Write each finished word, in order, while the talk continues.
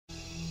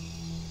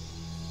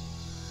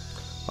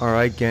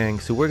Alright gang,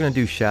 so we're going to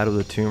do Shadow of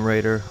the Tomb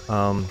Raider.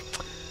 I'm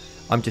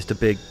just a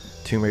big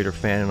Tomb Raider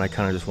fan and I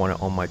kind of just want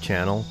it on my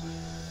channel.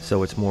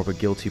 So it's more of a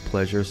guilty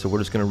pleasure. So we're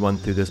just going to run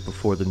through this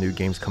before the new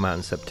games come out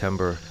in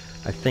September.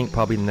 I think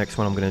probably the next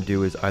one I'm going to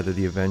do is either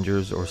the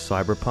Avengers or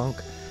Cyberpunk.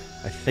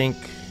 I think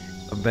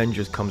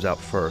Avengers comes out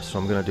first, so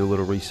I'm going to do a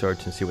little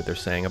research and see what they're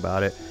saying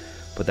about it.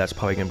 But that's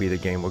probably going to be the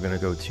game we're going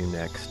to go to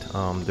next.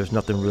 There's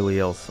nothing really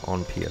else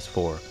on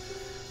PS4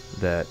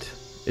 that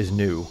is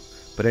new.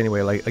 But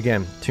anyway, like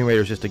again, Tomb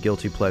Raider is just a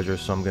guilty pleasure,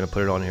 so I'm going to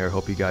put it on here.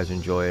 Hope you guys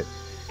enjoy it.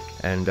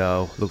 And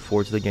look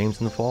forward to the games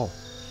in the fall.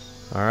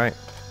 Alright.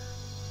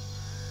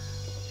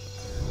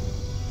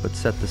 Let's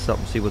set this up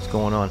and see what's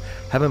going on.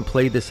 Haven't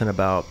played this in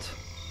about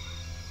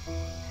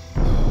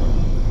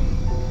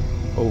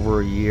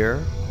over a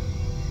year.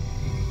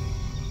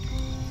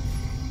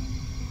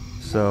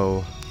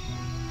 So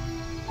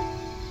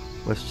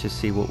let's just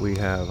see what we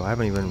have.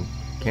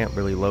 Can't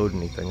really load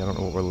anything. I don't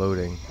know what we're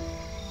loading.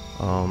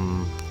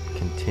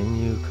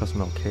 Continue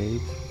custom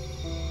arcades.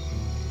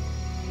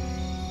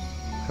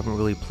 Haven't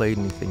really played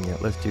anything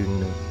yet. Let's do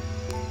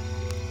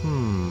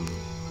new.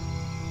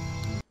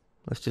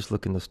 Let's just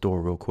look in the store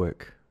real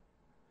quick.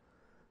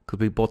 Cause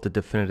we bought the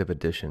definitive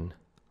edition.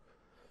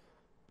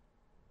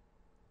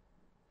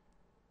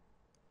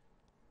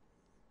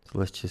 So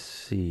let's just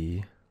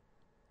see.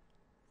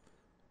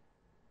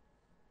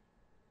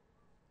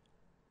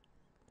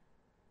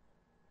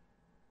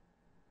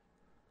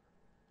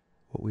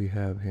 What we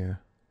have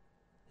here.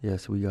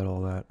 Yes, we got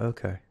all that.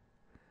 Okay.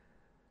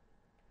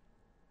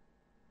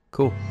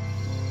 Cool.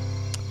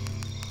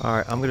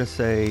 Alright, I'm gonna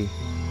say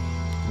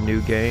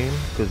new game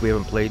because we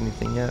haven't played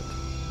anything yet.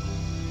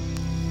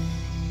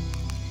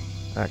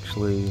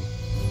 Actually,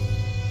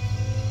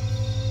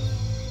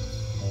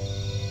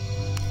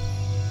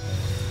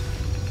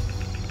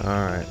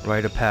 alright,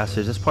 rite of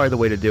passage. That's probably the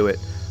way to do it.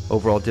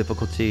 Overall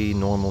difficulty,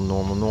 normal,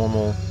 normal,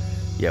 normal.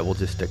 Yeah, we'll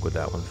just stick with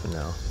that one for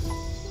now.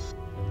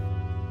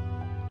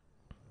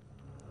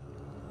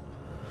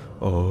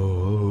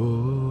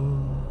 Oh,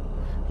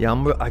 yeah.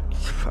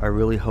 I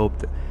really hope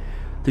that.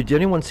 Did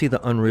anyone see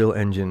the Unreal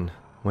Engine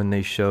when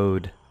they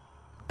showed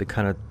the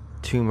kind of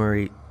Tomb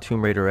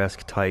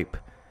Raider-esque type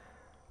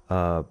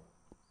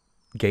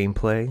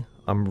gameplay?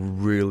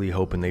 I'm really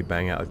hoping they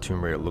bang out a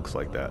Tomb Raider that looks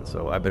like that.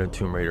 So I've been a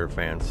Tomb Raider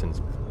fan since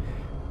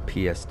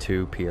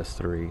PS2,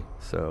 PS3.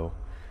 So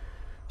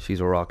she's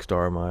a rock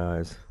star in my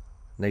eyes.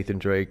 Nathan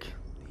Drake,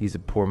 he's a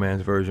poor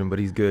man's version, but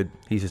he's good.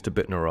 He's just a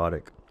bit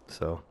neurotic.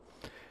 So.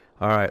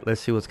 Alright, let's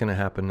see what's going to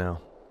happen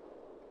now.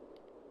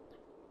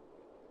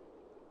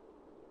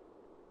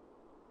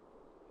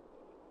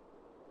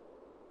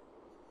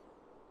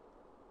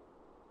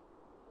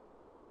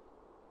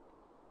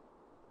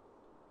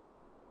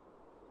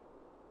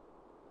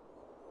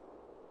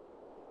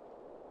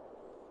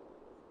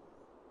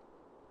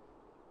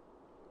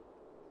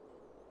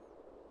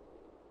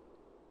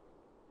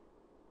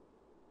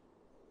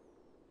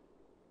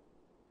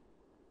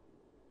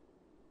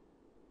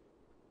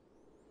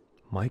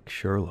 Mike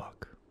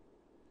Sherlock.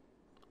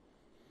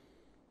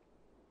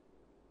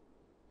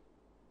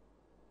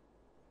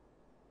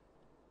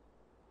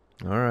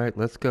 All right,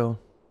 let's go.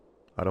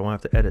 I don't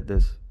have to edit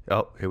this.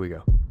 Oh, here we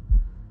go.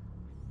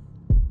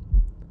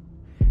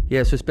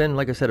 Yeah, so it's been,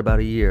 like I said, about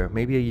a year,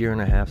 maybe a year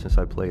and a half since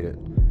I played it.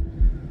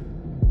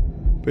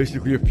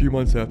 Basically a few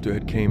months after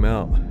it came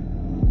out.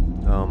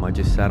 I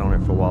just sat on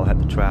it for a while, I had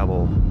to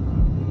travel.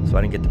 So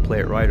I didn't get to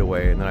play it right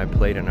away, and then I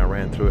played it and I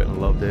ran through it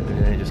and loved it,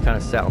 and then it just kind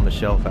of sat on the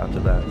shelf after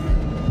that.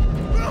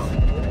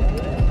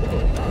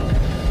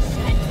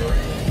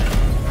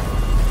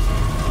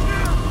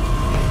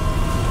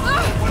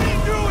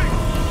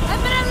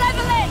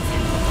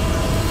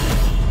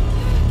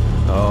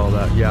 Oh,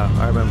 that, yeah,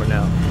 I remember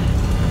now.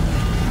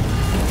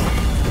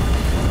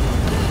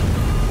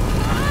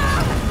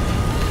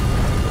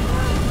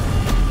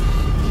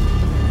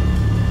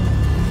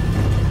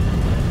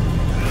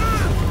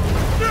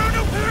 There are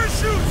no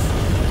parachutes!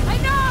 I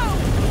know!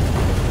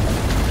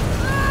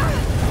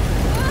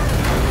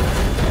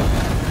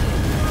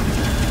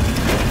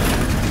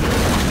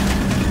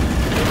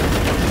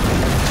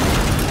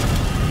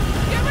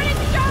 Get ready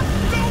to jump!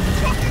 No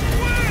fucking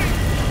way!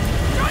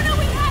 Jonah,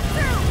 we have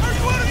to! Are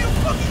you out of your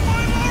fucking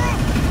mind, Lara?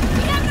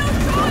 We have no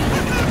choice!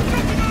 We're not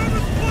jumping out of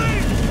this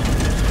plane!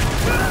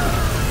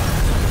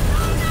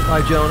 Hi,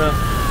 Jonah.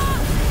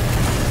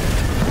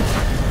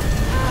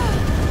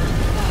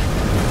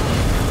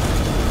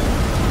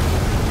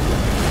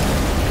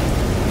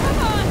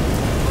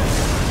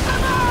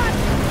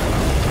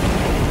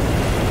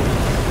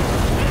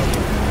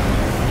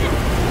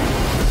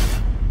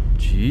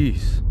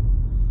 Jeez.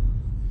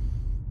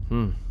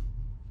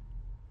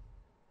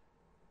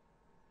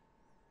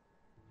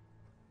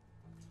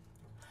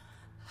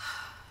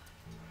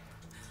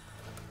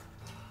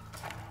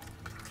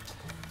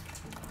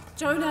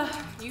 Jonah,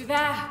 you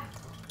there?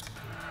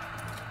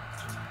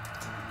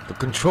 The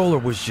controller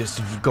was just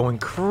going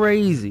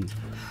crazy.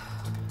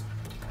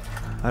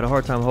 I had a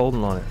hard time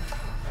holding on it.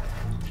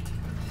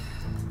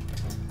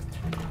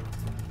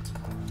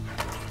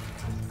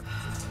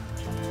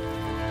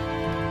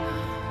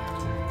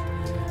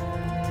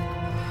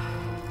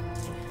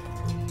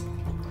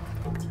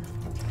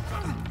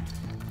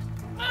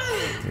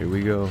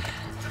 we go.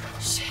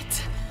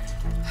 Shit.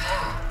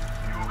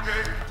 You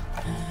okay?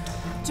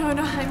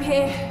 Jonah, I'm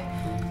here.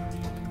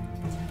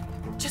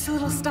 Just a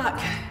little stuck.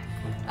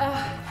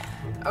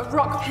 A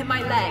rock hit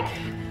my leg.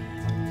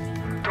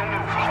 Don't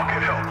move. I'll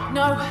get help.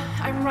 No,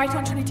 I'm right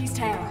on Trinity's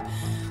tail.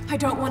 I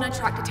don't want to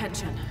attract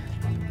attention.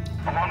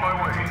 I'm on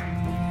my way.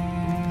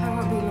 I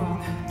won't be long.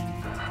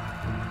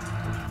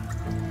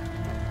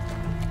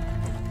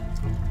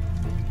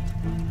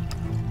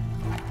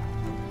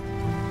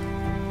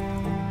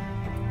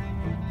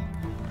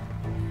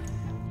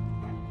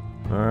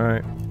 All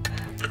right.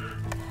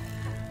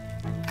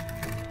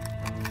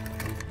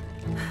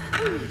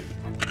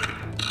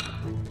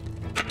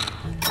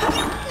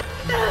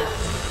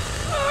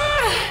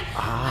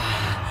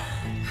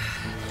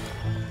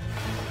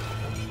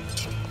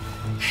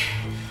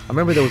 I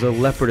remember there was a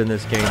leopard in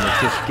this game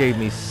that just gave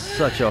me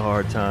such a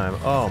hard time.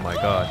 Oh my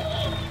god.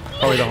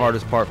 Probably the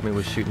hardest part for me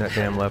was shooting that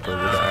damn leopard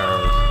with the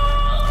arrows.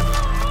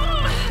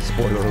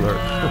 Spoiler alert.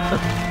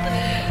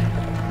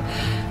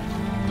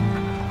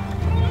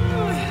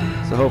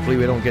 So hopefully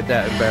we don't get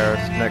that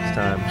embarrassed next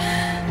time.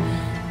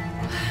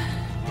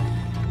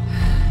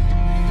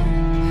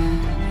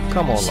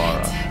 Come on,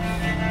 Lara.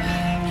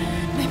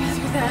 Maybe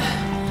through there.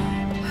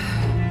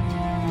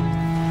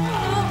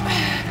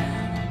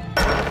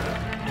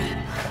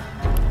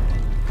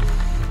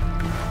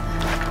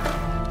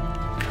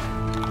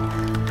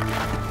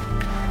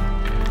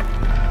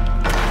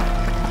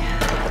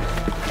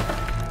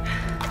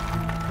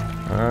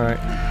 Alright.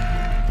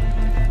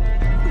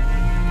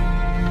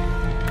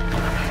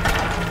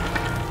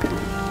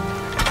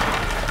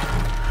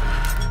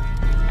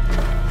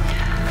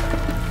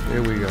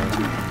 Here we go.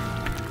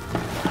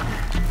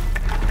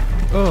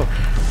 Oh.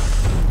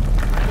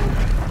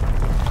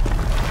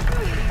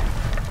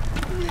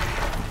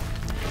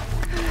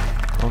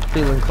 I'm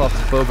feeling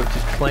claustrophobic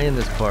just playing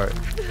this part.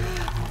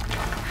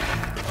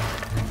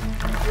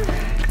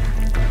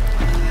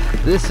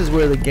 This is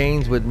where the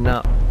gains would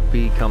not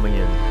be coming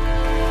in.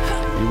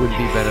 You wouldn't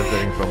be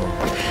benefiting from them.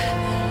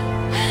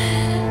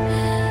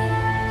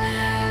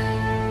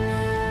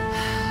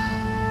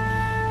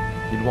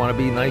 You'd want to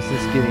be nice and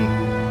skinny.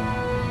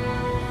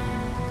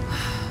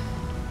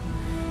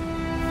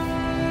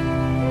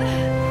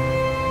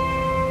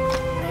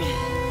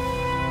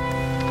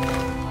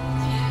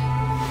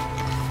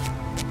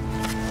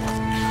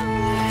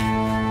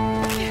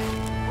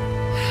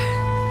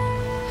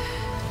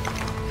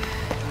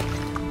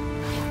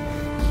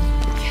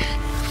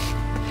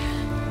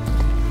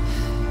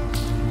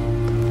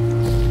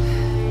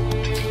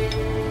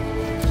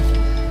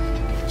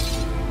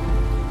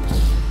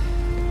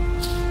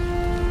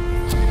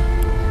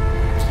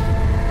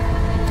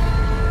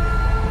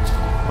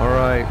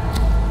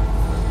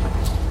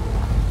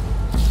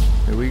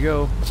 Here we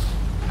go.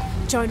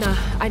 Jonah,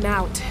 I'm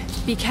out.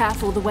 Be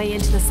careful, the way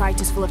into the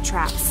site is full of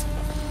traps.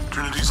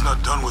 Trinity's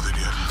not done with it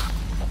yet.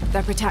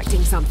 They're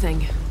protecting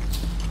something.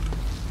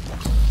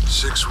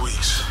 6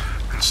 weeks,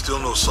 and still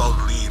no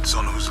solid leads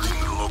on who's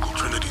leading the local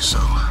Trinity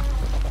cell.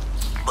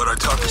 But I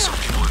talked to some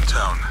people in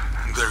town,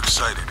 and they're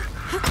excited.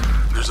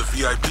 There's a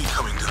VIP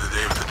coming to the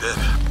Day of the Dead.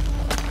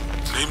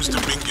 Name's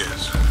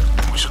Dominguez.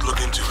 We should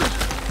look into it.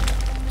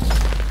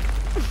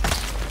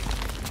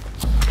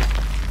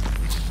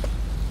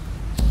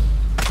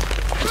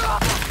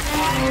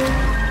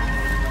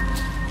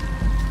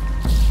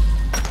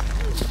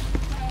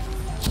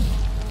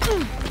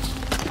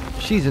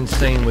 She's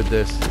insane with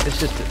this. It's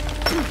just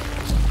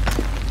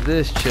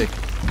this chick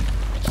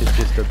is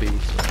just a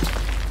beast.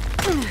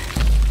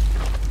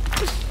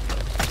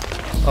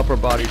 Upper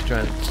body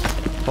strength,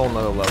 whole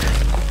nother level.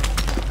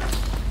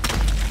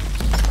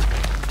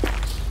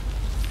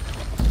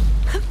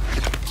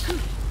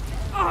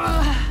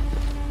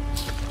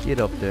 Get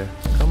up there,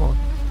 come on.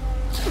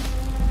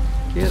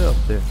 Get up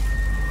there.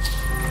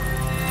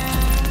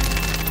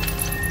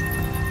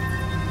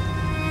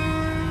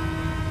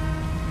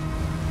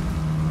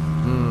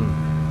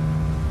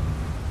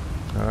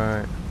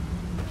 Alright.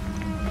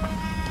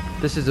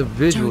 This is a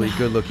visually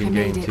good-looking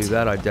game too.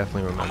 That I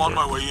definitely remember. I'm on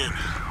my way in.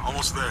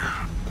 Almost there.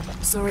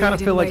 Sorry, I kind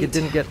of feel like it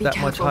didn't get that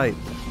much hype,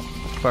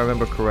 if I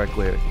remember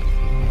correctly.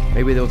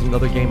 Maybe there was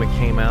another game that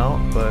came out,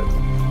 but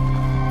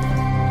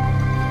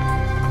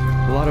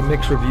a lot of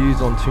mixed reviews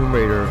on Tomb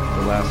Raider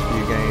the last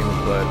few games.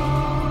 But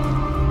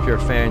if you're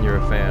a fan, you're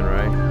a fan,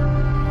 right?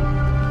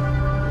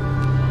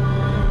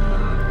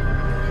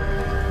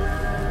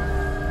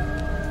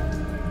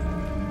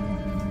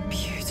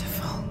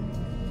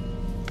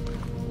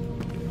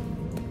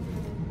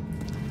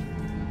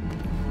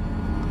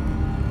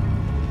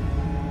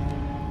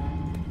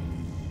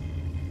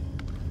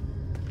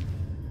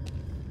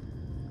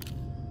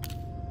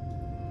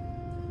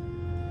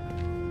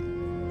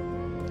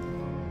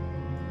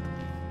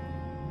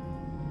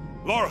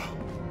 Lara!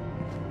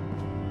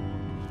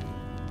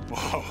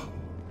 Wow.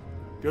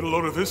 Get a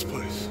load of this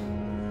place.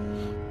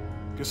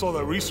 Guess all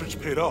that research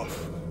paid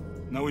off.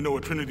 Now we know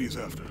what Trinity is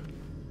after.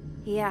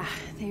 Yeah,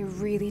 they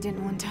really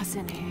didn't want us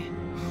in here.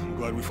 I'm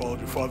glad we followed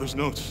your father's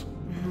notes.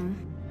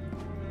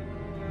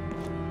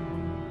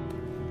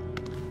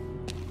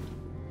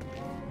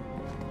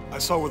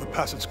 saw where the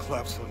passage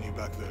collapsed on you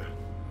back there.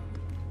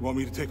 Want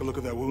me to take a look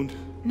at that wound?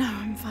 No,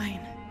 I'm fine.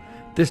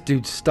 This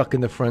dude's stuck in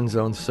the friend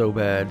zone so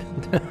bad.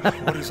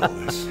 What is all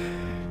this?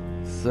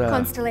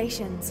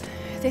 Constellations.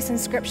 This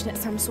inscription is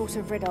some sort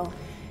of riddle.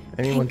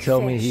 Anyone Pink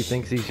tell me he fish.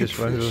 thinks he's just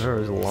friends with her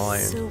is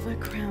lying.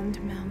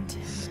 Silver-crowned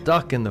mountain.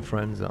 Stuck in the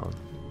friend zone.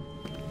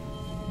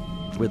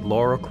 With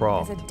Lara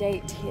Croft. There's a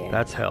date here.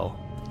 That's hell.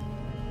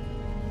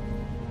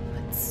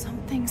 But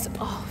something's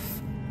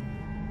off.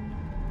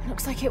 It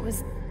looks like it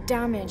was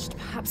damaged,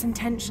 perhaps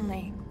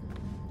intentionally.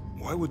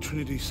 Why would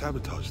Trinity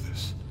sabotage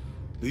this?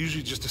 They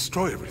usually just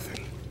destroy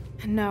everything.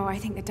 No, I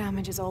think the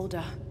damage is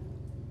older.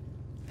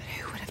 But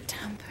who would have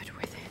tampered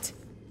with it?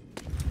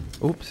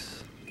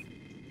 Oops.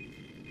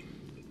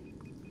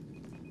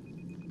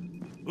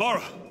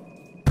 Lara!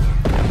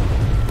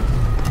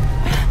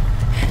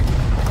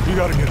 You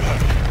gotta get out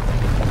of here.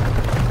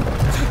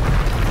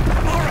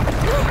 Lara!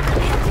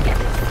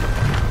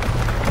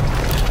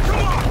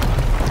 Come on!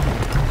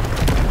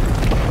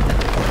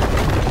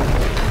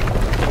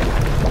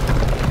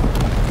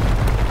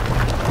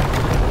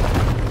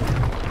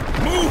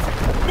 Move!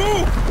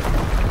 Move!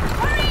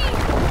 Hurry!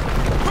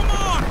 Come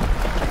on!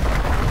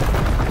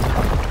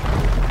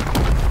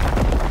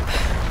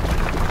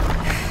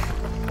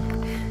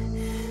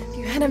 If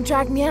you hadn't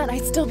dragged me out,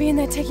 I'd still be in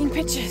there taking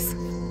pictures.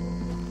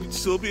 We'd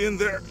still be in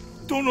there.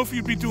 Don't know if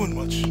you'd be doing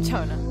much.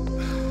 Jonah.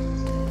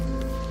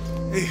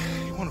 Hey,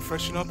 you wanna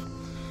freshen up?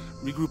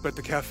 Regroup at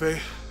the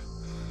cafe?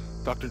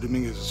 Dr.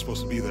 Dominguez is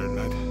supposed to be there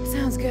tonight.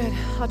 Sounds good.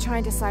 I'll try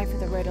and decipher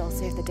the riddle,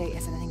 see if the date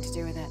has anything to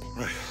do with it.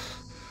 Right.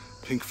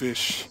 Pink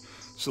fish,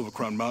 Silver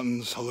Crown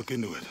Mountains, I'll look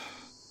into it.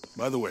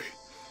 By the way,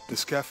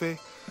 this cafe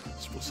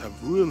is supposed to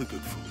have really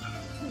good food.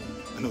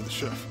 I know the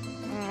chef.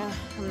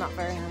 I'm not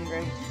very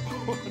hungry.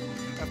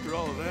 After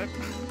all of that,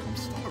 I'm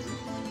starving.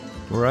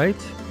 Right?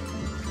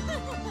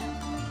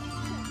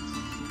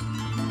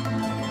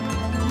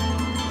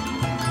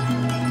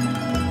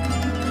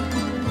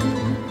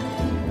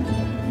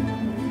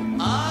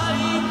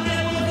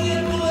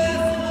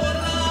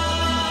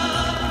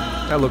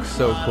 That looks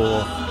so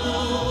cool.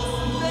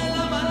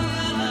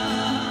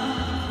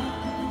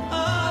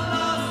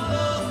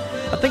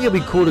 I think it'd be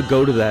cool to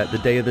go to that, the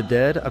Day of the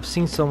Dead. I've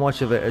seen so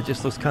much of it, it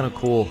just looks kind of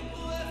cool.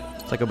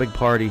 It's like a big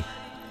party.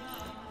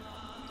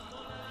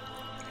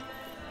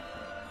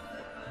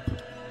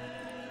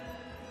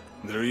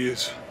 There he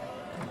is.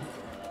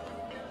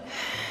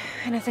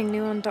 Anything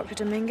new on Dr.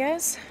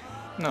 Dominguez?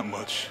 Not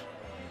much.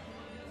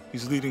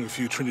 He's leading a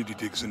few Trinity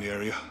digs in the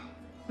area.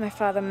 My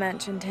father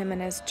mentioned him in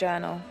his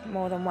journal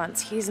more than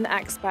once. He's an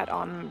expert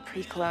on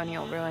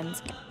pre-colonial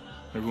ruins.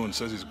 Everyone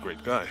says he's a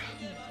great guy.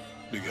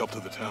 Big help to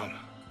the town.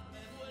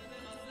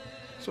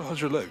 So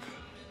how's your leg?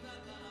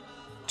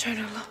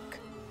 Jonah, look.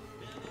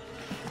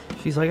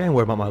 She's like, I ain't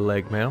worried about my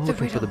leg, man. I'm The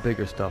looking for the riddle.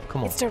 bigger stuff.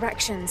 Come on. It's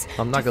directions.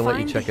 I'm not gonna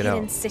let you check it To out.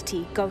 find the hidden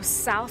city, go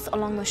south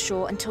along the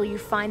shore until you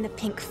find the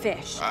pink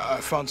fish. I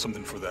found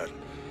something for that.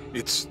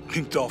 It's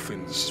pink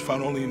dolphins,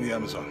 found only in the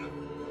Amazon.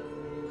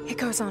 It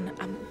goes on.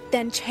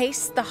 Then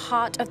chase the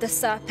heart of the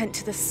serpent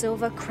to the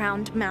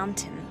silver-crowned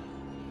mountain.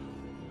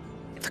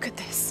 Look at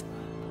this.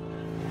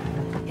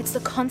 It's the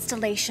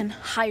constellation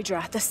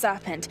Hydra, the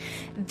serpent.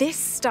 This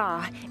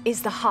star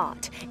is the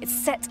heart. It's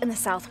set in the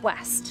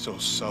southwest. So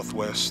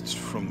southwest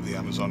from the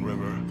Amazon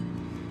River.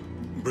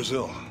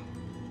 Brazil.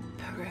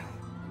 Peru.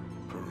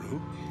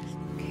 Peru?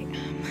 Okay,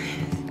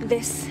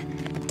 this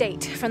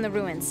date from the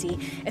ruins, see?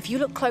 If you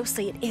look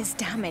closely, it is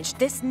damaged.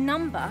 This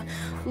number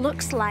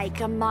looks like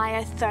a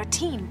Maya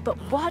 13, but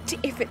what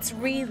if it's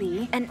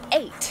really an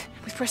 8?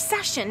 With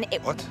precession,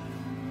 it... What?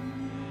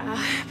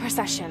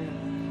 Precession.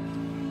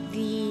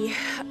 The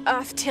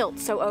Earth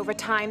tilts, so over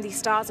time, these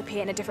stars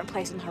appear in a different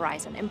place on the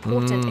horizon.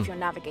 Important if you're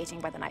navigating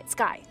by the night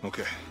sky.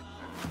 Okay.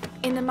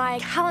 In the Maya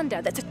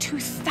calendar, that's a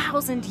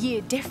 2,000-year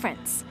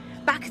difference.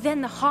 Back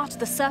then, the heart of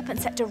the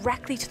serpent set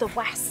directly to the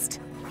west.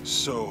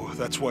 So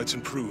that's why it's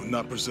in Peru,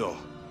 not Brazil.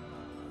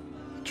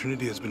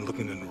 Trinity has been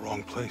looking in the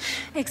wrong place.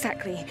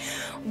 Exactly.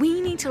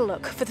 We need to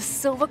look for the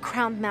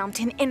silver-crowned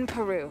mountain in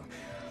Peru.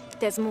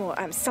 There's more.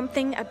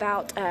 Something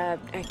about a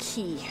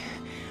key.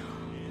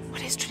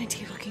 What is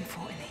Trinity looking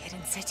for in the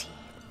hidden city?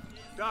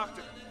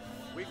 Doctor,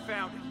 we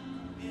found it.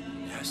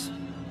 Yes.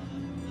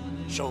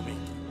 Show me.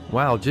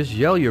 Wow, just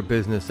yell your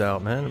business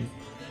out, man.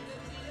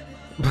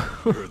 You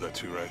heard that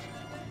too, right?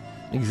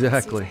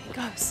 Exactly. See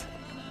where he goes.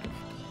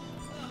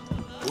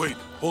 Wait,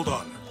 hold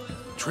on.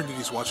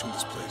 Trinity's watching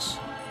this place.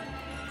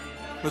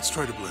 Let's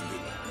try to blend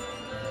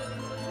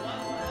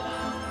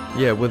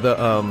in. Yeah, with a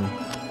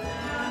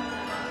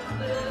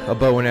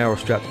bow and arrow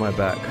strapped to my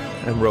back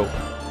and rope.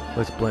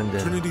 Let's blend in.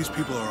 Trinity's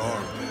people are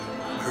armed.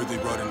 I heard they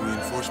brought in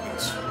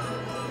reinforcements.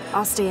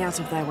 I'll stay out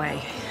of their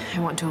way. I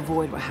want to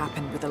avoid what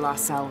happened with the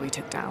last cell we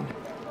took down.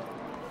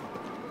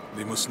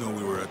 They must know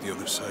we were at the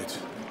other site.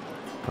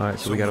 Alright,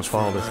 so we gotta much for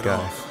follow a this night guy.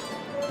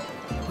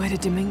 off. Where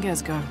did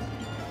Dominguez go?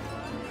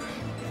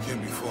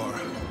 Can't be far.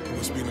 He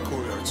must be in the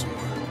courtyard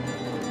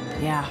somewhere.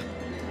 Yeah,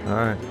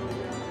 Alright.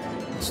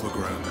 Let's look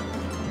around.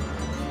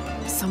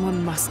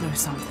 someone must know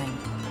something.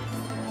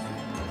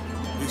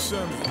 Hey,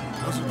 Sammy.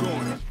 How's it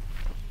going?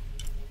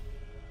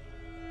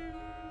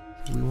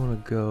 We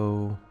want to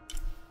go.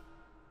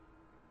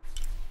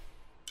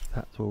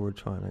 That's where we're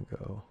trying to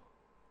go.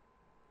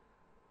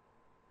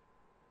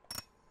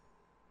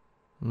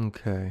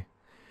 Okay.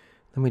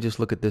 Let me just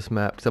look at this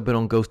map, because I've been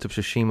on Ghost of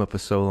Tsushima for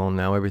so long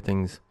now.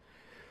 Everything's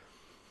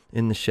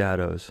in the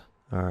shadows.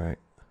 Alright.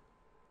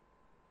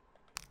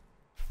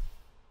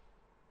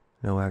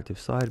 No active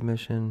side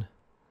mission.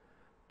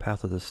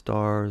 Path of the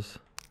Stars.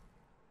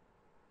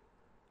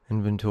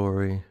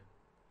 Inventory.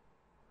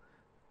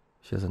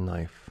 She has a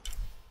knife.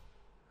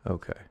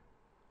 Okay.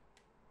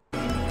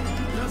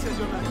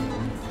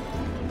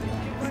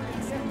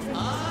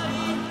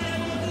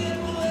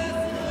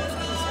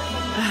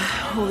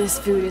 All this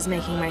food is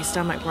making my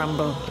stomach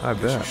rumble. I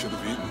You bet. should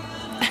have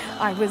eaten.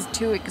 I was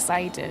too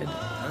excited.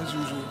 As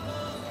usual.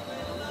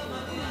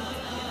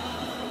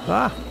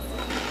 Ah!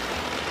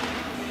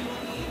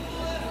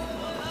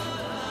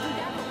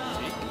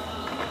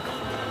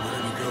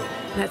 Where did he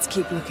go? Let's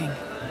keep looking.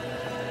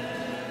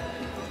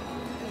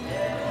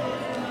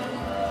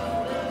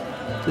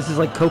 This is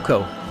like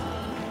Coco,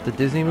 the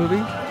Disney movie.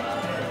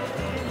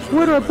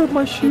 Where do I put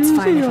my shoes? It's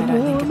fine if I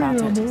don't think about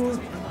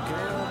it.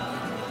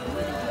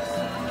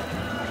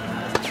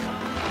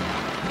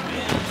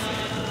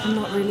 I'm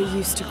not really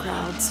used to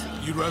crowds.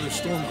 You'd rather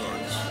storm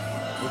guards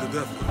or the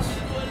deathless?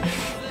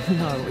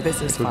 No,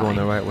 this is We're going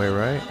the fine. right way,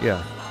 right?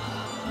 Yeah.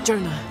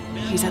 Jonah,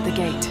 he's at the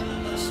gate.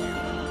 I see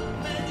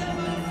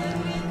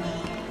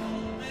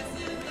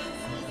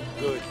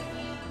you. Good.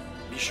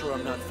 Be sure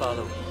I'm not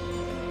following.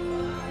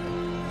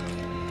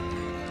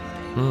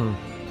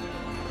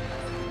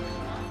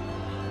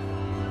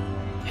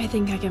 I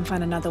think I can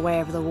find another way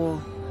over the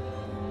wall.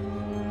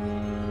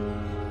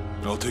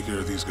 I'll take care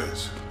of these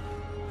guys.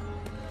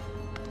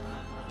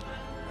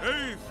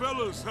 Hey,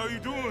 fellas, how you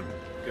doing?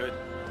 Good.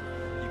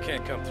 You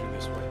can't come through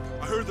this way.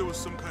 I heard there was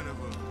some kind of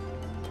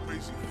a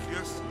crazy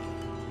fiesta,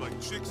 like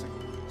chicks and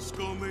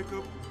skull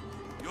makeup.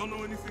 Y'all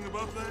know anything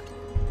about that?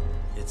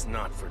 It's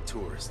not for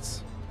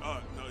tourists. No,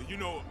 you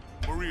know,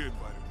 Maria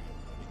invited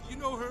me. You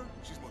know her?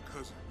 She's my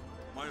cousin.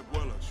 My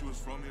abuela, she was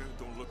from here,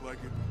 don't look like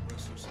it.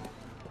 Rest her soul.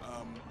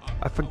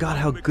 I forgot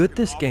how wanna make good an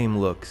this offer. game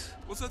looks.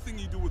 What's that thing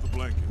you do with the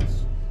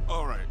blankets?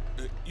 All right,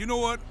 you know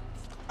what?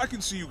 I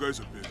can see you guys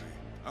are busy.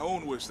 I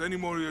won't waste any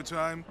more of your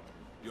time.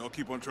 Y'all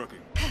keep on trucking.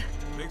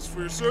 Thanks for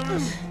your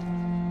service.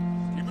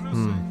 Keeping us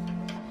safe.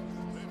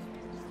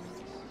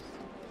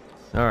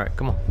 All right,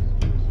 come on.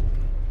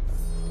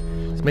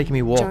 It's making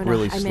me walk Jonah,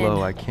 really I'm slow.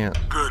 in. I can't.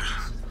 Good.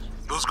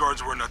 Those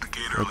guards weren't at the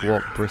gate Like earlier.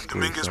 walk briskly,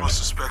 Dominguez so- must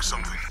suspect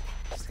something.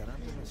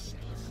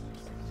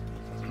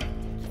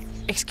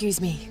 Excuse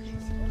me.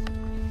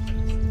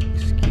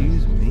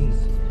 Excuse me.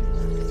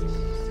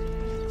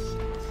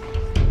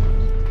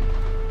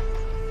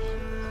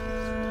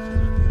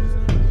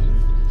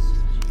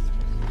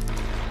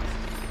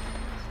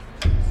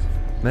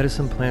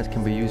 Medicine plants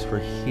can be used for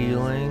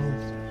healing.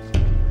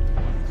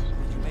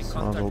 So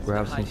I'll go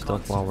grab some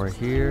stuff while we're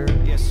here.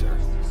 Yes, sir.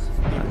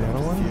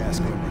 Another one?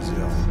 Fiasco in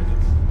Brazil.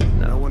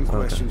 No. No one Okay.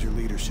 questions your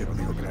leadership of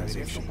the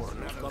organization.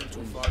 Come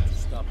too far to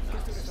stop now.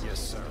 Yes,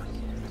 sir.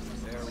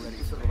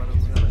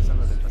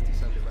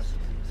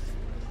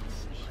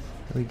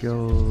 We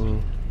go.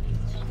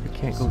 We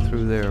can't go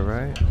through there,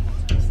 right?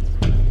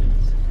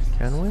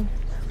 Can we?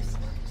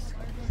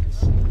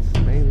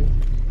 Maybe.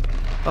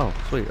 Oh,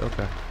 sweet.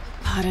 Okay.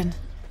 Pardon.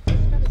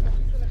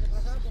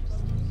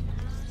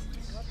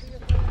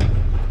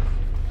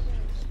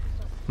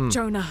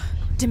 Jonah,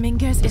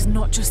 Dominguez is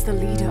not just the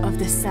leader of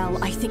this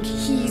cell. I think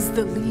he's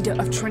the leader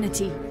of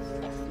Trinity.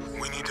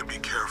 We need to be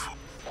careful.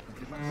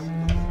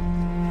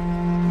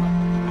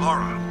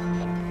 Lara,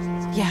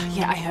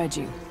 Yeah, I heard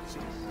you.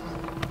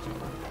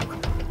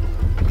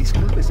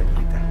 Disculpe,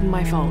 señorita.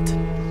 My fault.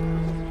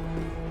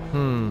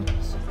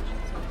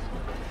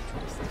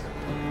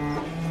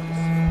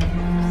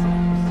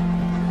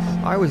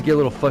 I always get a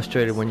little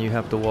frustrated when you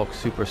have to walk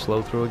super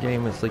slow through a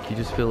game. It's like you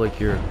just feel like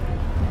you're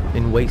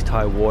in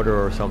waist-high water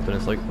or something.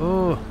 It's like,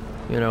 oh,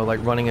 you know,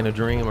 like running in a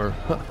dream or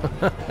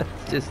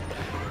just,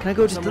 can I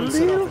go just a Someone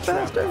set little off the trap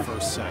faster? at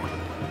first sight.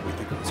 We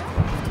think it was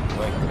Croft.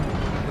 Wait.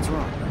 What's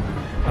wrong?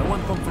 I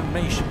want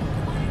confirmation.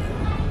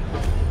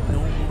 No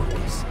more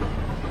this.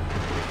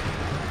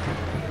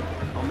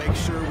 I'll make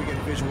sure we get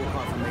visual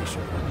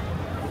confirmation.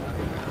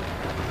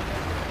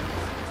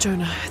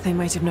 Jonah, they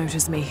might have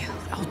noticed me.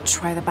 I'll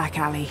try the back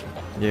alley.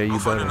 Yeah, you I'll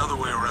find better. another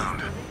way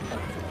around.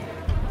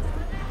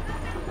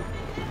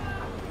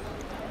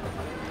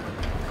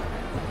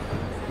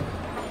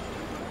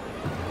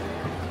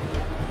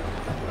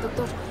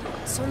 Doctor,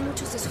 son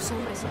muchos de sus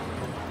hombres.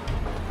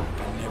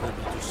 Can never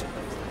be too safe.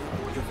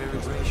 You're very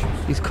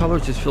gracious. These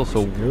colors just feel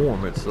so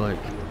warm. It's like,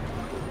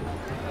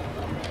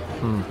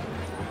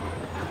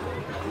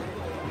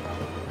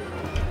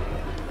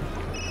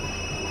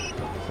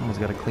 someone's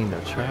got to clean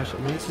that trash. I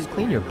mean, just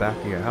clean your back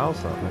of your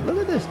house up. Man. Look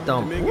at this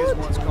dump. Dominguez What?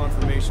 wants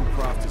confirmation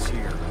Croft is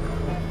here.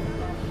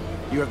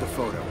 You have the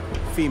photo.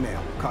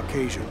 Female,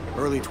 Caucasian,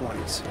 early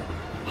 20s.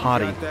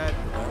 Hottie. Got that?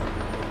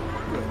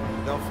 Good.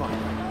 They'll find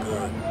her.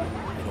 Good.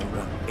 I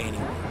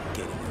anyone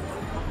getting through.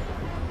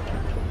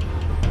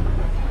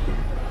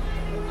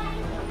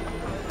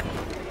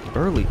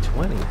 Early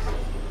 20s.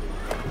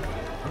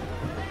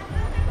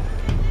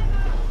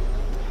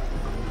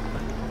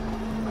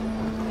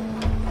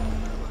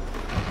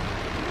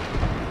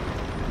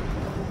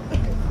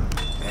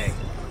 Hey,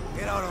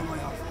 get out of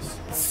my office.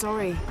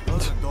 Sorry.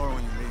 Close the door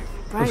when you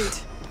leave.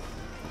 Right.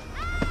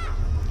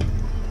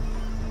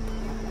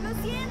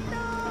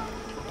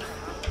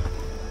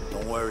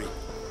 Don't worry.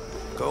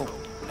 Go.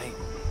 Hey.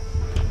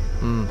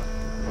 The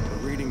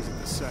readings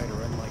at the site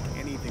are unlike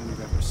anything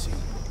we've ever seen.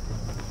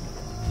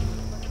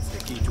 It's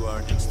the key to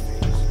our next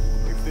phase.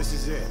 If this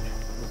is it,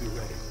 we'll be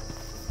ready.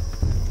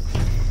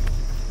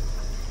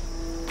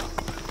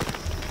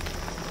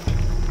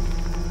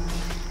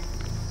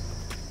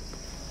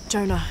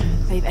 Jonah,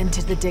 they've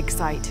entered the dig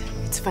site.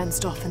 It's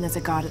fenced off and there's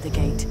a guard at the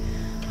gate.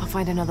 I'll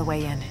find another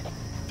way in.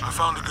 I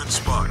found a good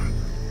spot.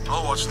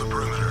 I'll watch the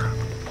perimeter.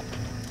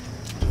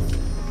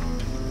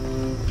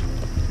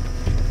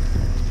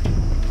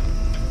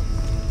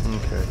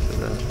 Okay, so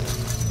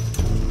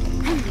that.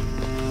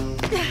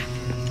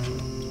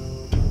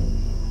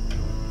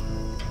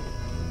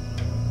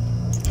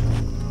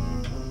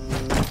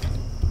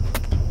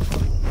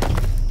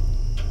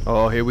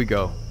 Oh, here we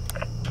go.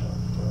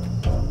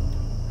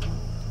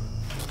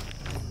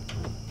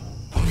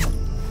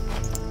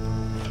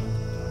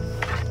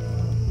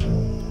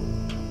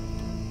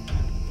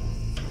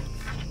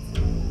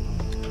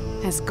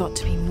 There's got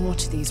to be more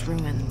to these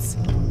ruins.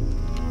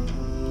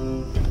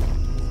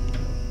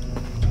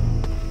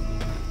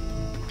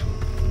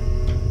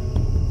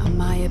 A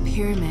Maya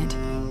pyramid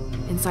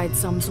inside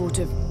some sort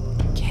of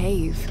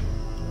cave.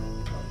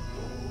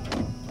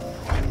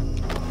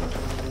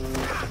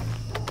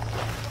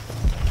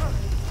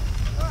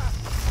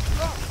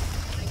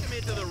 Take him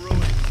into the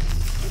ruins.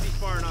 He'll be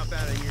far enough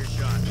out of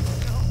earshot.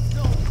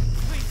 No,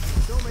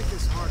 please, don't make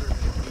this harder than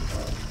it needs.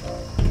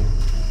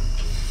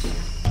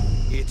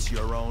 It's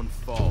your own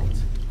fault.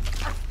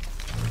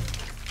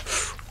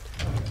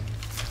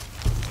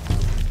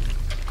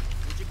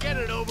 Would you get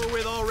it over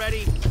with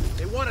already?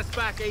 They want us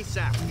back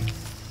ASAP.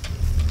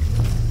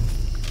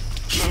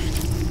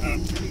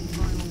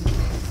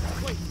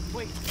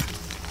 Wait.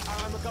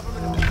 I'm a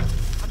government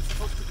official. I'm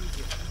supposed to be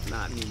here.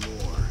 Not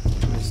anymore.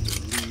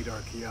 Mr. Lead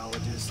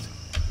Archaeologist.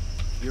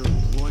 Your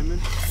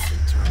employment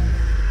is terminated.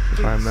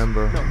 If I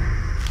remember. No,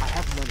 I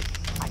have money.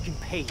 I can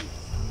pay you.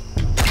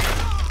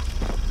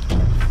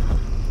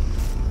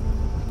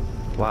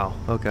 Wow,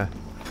 okay.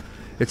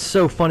 It's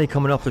so funny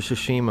coming up to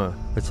Tsushima.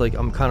 It's like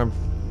I'm kind of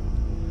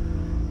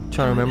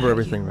trying to remember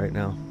everything right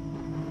now.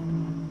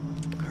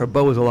 Her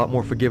bow is a lot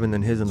more forgiving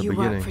than his in the You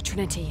beginning. work for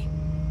Trinity.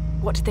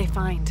 What did they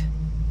find?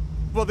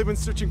 Well, they've been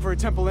searching for a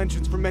temple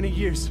entrance for many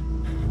years.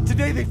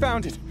 Today they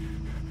found it.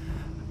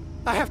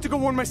 I have to go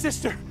warn my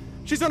sister.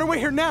 She's on her way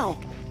here now.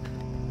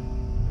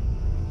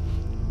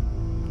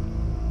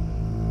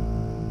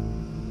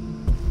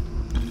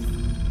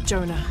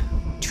 Jonah,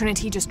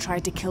 Trinity just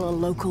tried to kill a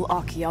local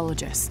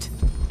archaeologist.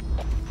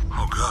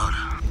 Oh God.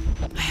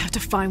 I have to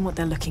find what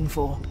they're looking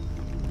for.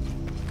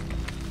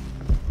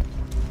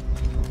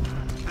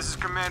 This is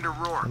Commander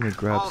Rourke. Let me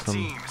grab All some.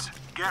 teams,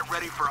 get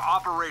ready for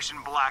Operation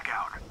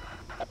Blackout.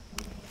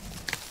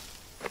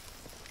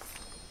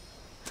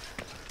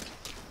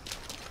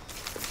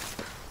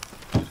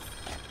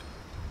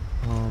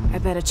 I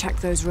better check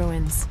those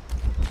ruins.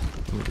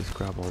 Let me just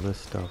grab all this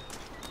stuff.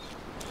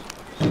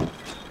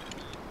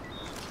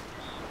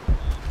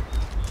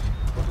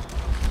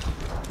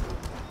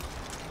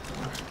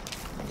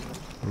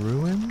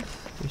 Ruins?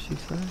 Did she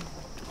say?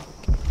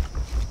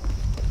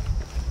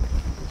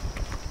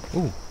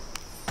 Ooh.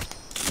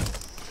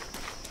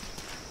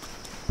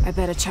 I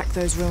better check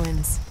those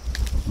ruins.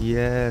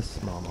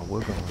 Yes, Mama,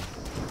 we're going.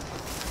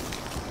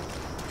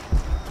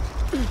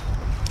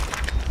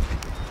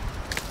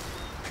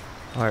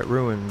 Alright,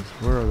 ruins.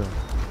 Where are they?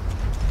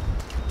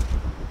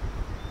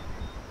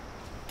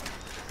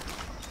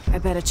 I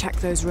better check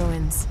those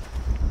ruins.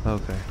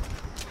 Okay.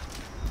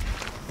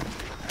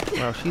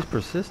 Wow, she's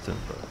persistent,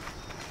 bro.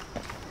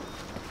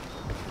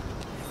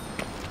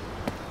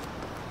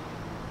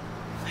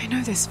 I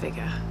know this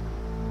figure.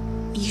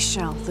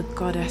 Ishal, the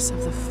goddess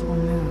of the full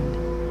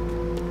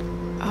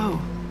moon.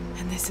 Oh,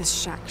 and this is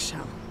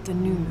Shakshal, the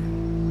new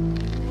moon.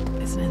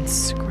 There's an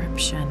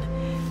inscription.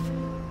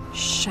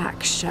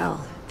 Shakshal,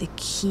 the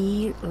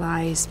key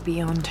lies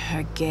beyond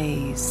her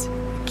gaze.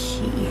 The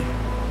key.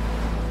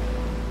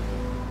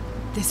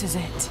 This is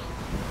it.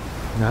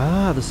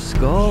 Ah, the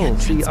skull. The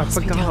See, entrance I must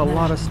be forgot a down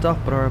lot there. of stuff,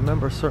 but I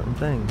remember certain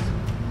things.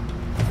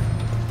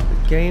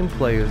 The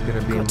gameplay is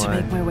gonna be Got to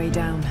make my way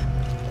down.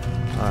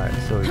 Alright,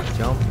 so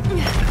jump.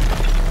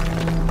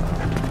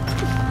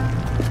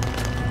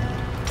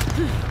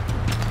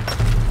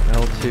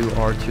 L2,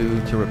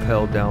 R2 to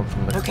rappel down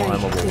from the Okay,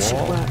 climbable this should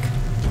wall. work.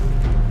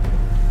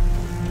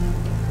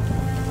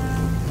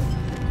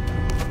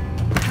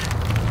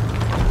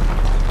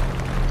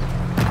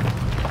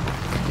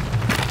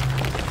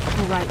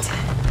 All right.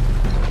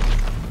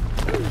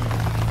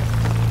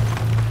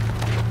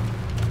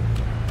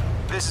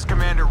 This is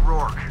Commander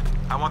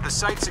I want the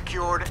site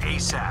secured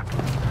ASAP.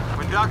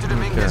 When Dr.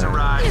 Dominguez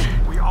arrives,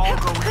 we all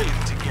go in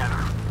together.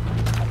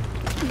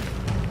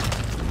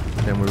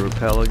 Then we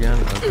repel again?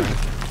 Okay. I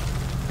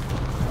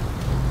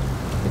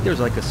think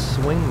there's like a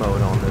swing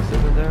mode on this,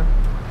 isn't there?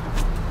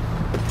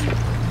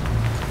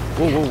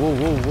 Whoa, whoa, whoa,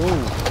 whoa,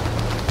 whoa.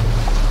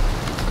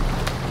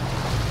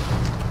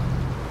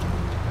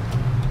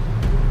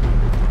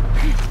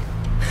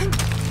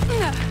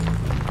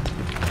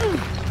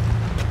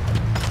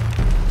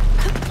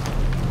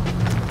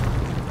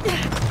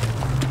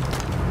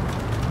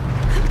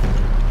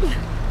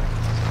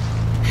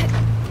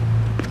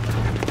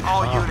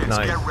 All units,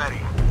 nice. get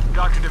ready.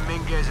 Dr.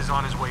 Dominguez is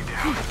on his way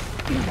down.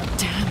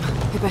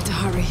 Damn, we better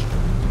hurry.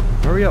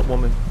 Hurry up,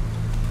 woman.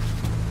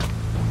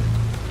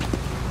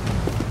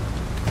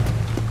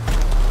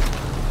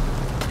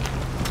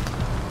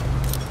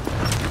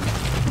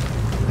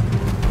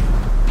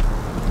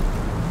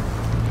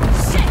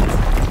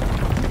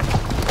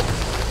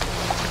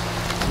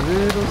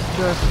 Little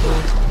stressful.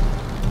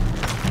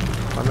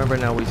 I remember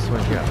now we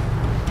swing. Yeah.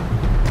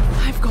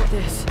 I've got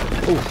this.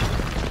 Oh.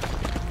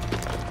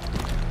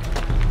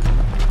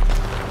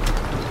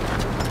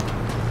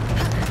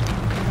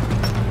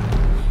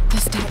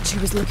 She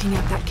was looking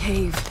at that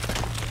cave.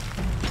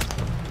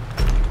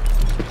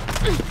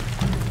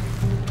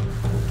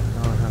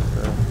 I'll have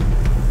to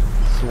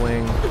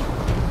swing.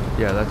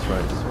 Yeah, that's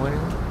right. Swing.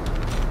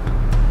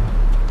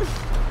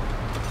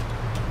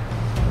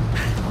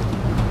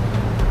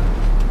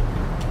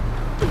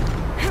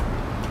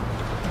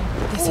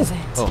 This is it.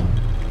 Oh.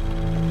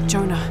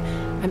 Jonah,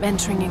 I'm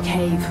entering a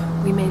cave.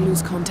 We may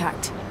lose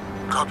contact.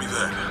 Copy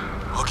that.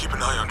 I'll keep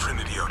an eye on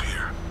Trinity out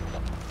here.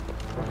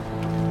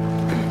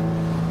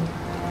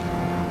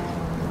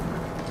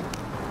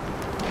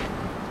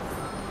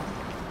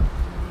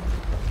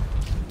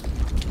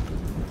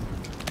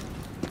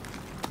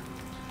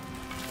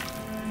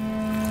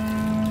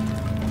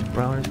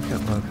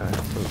 Okay,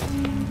 so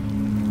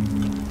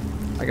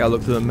I gotta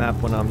look through the map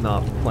when I'm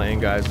not playing,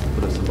 guys,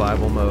 for the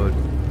survival mode.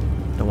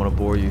 Don't want to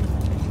bore you.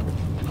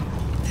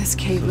 This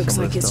cave So looks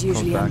some of like that it's stuff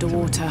comes usually back to me.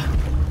 underwater.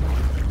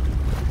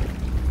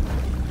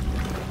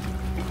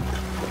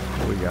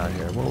 What we got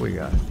here? What we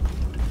got?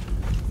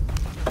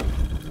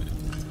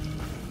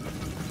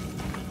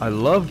 I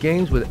love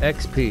games with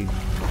XP.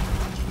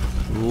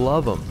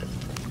 Love them.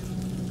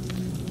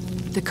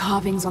 The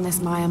carvings on this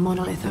Maya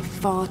monolith are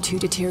far too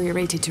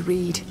deteriorated to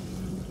read.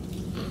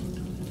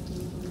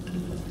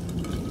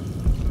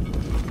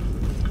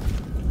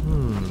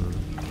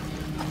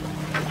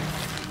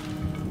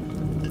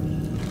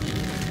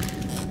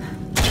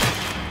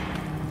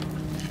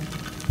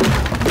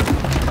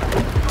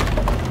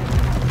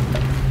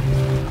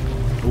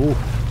 Ooh.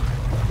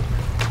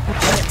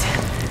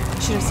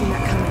 Should have seen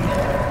that coming.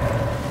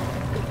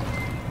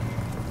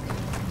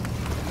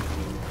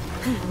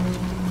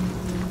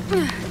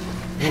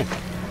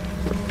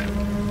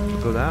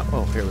 Go that?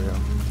 Oh, here we go.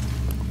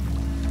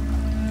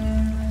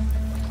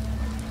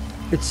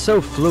 It's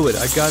so fluid.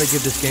 I gotta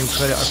give this game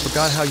credit. I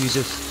forgot how you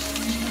just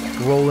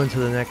roll into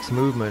the next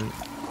movement.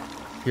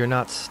 You're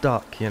not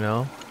stuck, you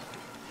know?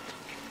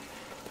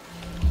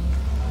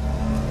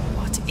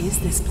 What is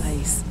this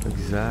place?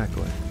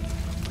 Exactly.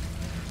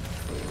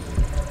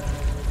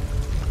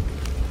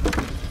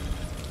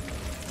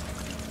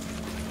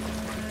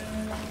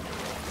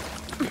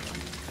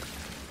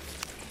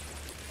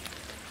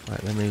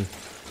 Alright, let me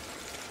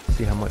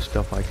see how much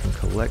stuff I can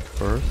collect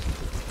first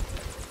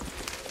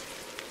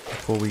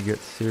before we get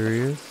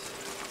serious.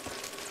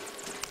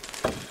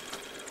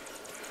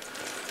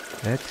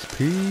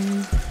 XP.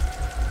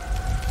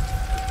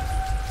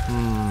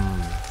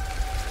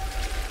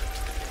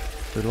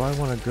 So do I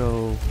want to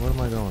go? Where am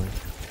I going?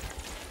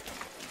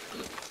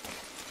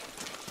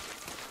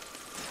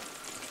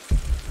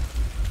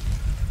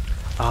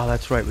 Ah,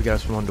 that's right. We got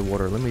some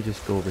underwater. Let me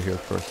just go over here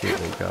first. See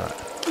what we got.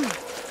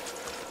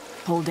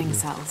 Holding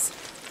cells.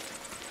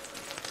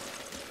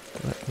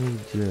 Let me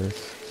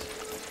just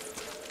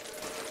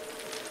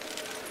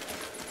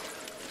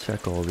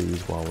check all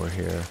these while we're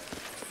here.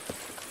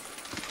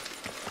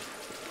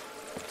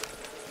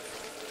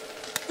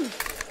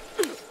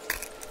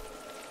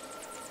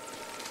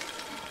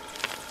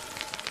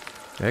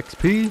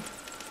 XP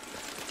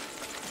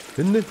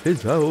in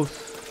his house.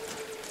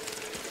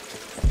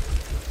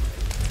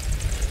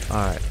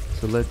 Alright,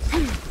 so let's...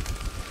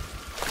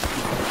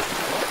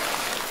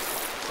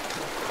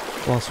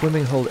 While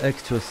swimming, hold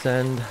X to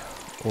ascend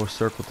or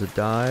circle to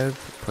dive.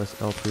 Press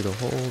L3 to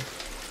hold.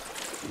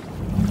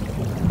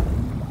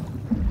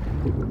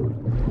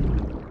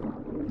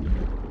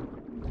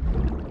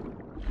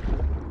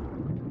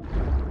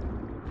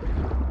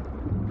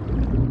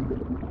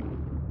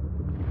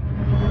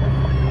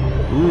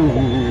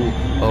 Ooh,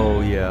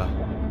 oh yeah.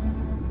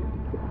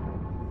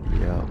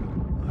 Yeah,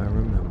 I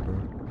remember.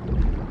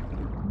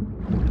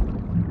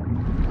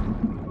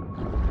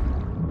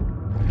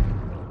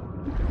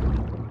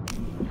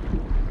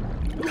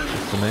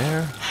 Some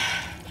air.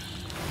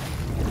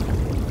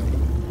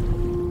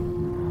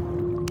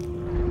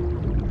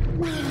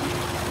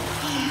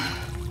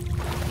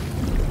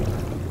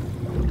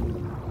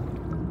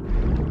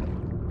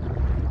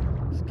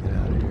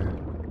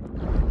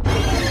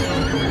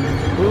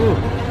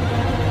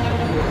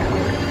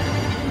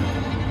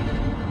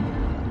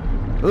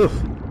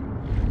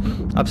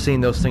 I've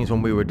seen those things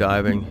when we were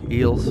diving.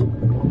 Eels.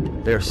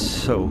 They're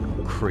so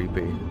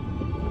creepy.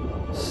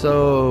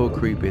 So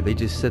creepy. They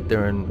just sit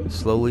there and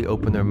slowly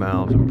open their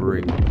mouths and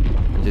breathe.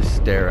 And just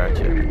stare at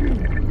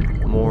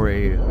you. More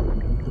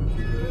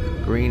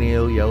green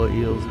eel, yellow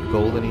eels,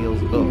 golden eels.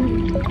 Ugh.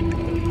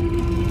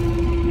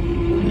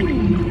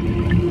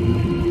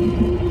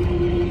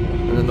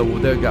 And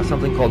then they've got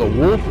something called a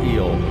wolf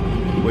eel,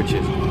 which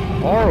is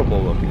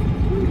horrible looking.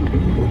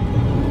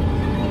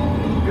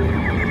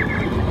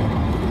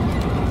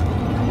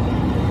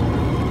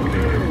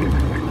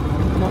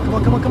 Come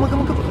on, come on, come on, come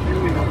on, come on.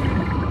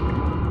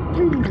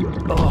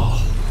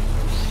 Oh.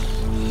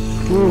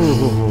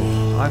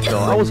 Ooh,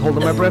 I was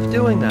holding my breath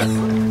doing that.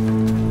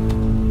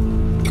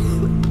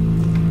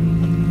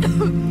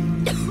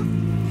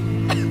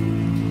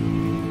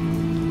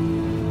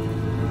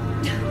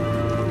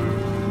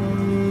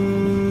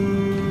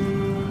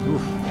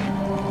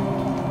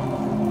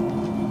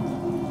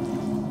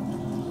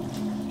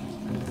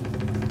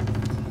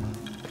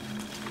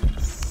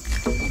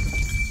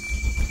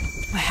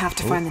 I have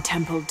to find the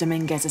temple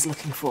Dominguez is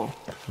looking for.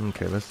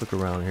 Okay, let's look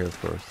around here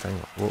first. Hang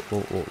on. Whoa,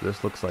 whoa, whoa.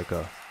 This looks like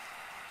a...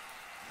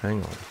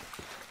 Hang on.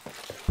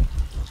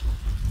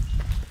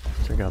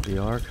 Check out the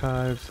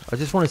archives. I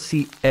just want to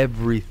see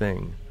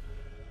everything.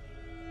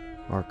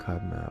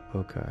 Archive map.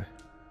 Okay.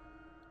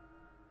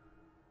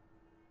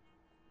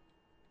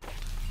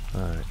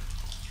 Alright.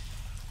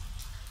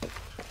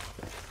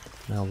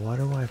 Now, why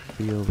do I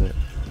feel that...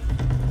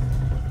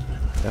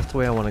 That's the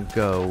way I want to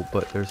go,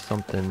 but there's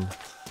something...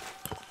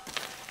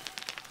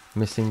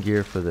 Missing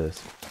gear for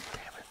this.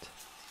 Damn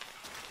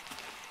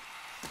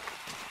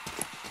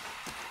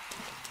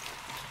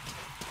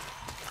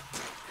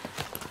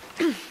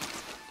it.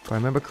 If I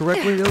remember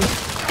correctly, those...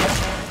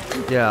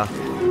 Yeah.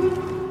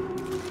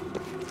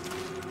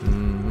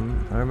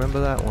 I remember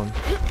that one.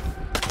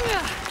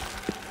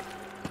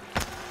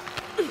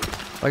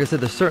 Like I said,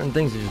 there's certain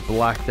things that just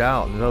blacked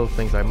out, and there's other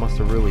things I must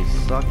have really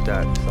sucked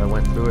at, so I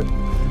went through it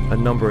a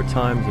number of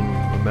times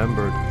and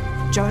remembered.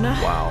 Jonah?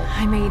 Wow.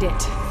 I made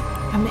it.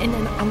 I'm in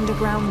an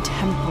underground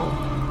temple.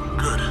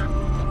 Good.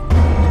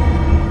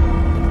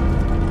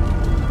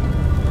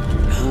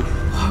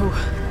 Whoa.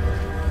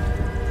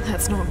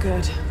 That's not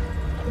good.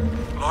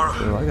 Lara,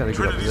 So I gotta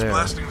get up Trinity's there.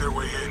 blasting their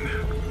way in.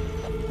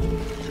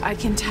 I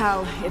can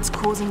tell it's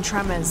causing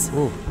tremors.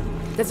 Ooh.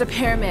 There's a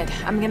pyramid.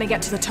 I'm gonna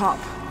get to the top.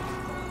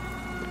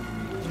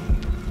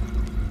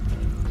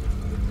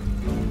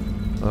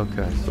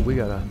 Okay, so we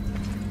gotta...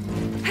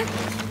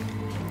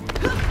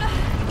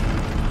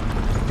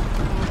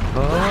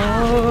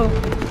 Oh!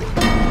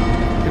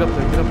 Get up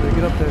there, get up there,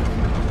 get up there.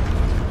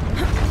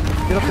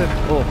 Get up there.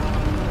 Oh.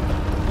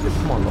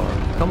 Come on, Lara.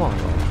 Come on,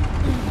 Lara.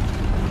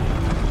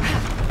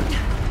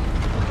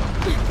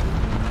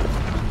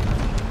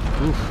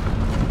 Oof.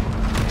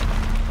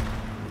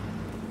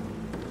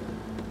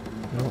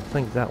 I don't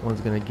think that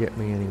one's gonna get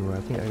me anywhere.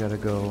 I think I gotta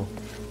go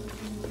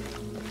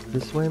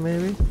this way,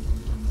 maybe?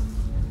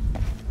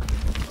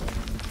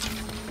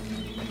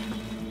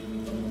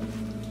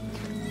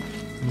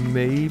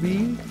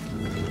 Maybe?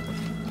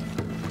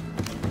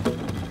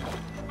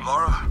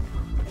 Lara,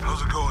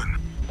 how's it going?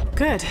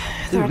 Good.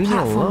 There are leave me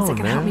platforms alone, that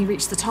can help man. me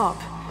reach the top.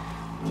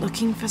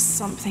 Looking for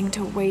something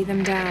to weigh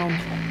them down.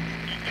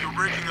 You're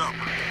breaking up.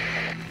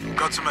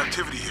 Got some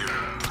activity here.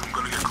 I'm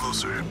gonna get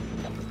closer.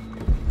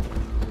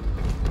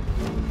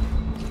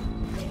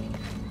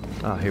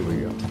 Ah, here we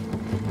go. I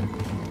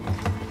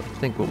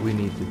think what we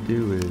need to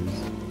do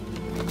is...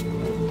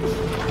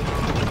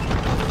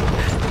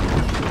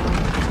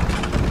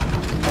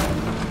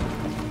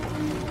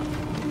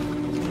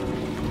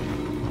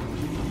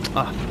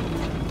 Ah.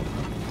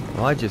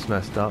 Well, I just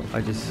messed up.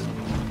 I just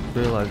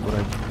realized what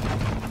I...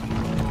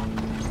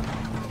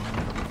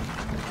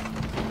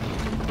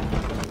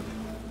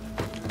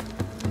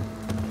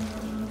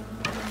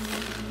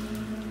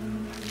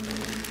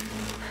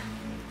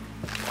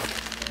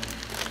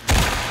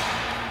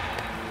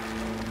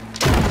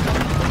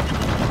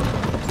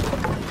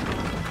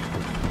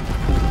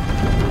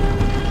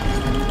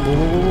 Whoa,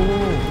 whoa, whoa,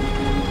 whoa,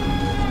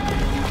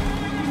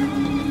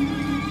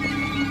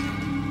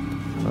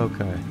 whoa.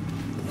 Okay.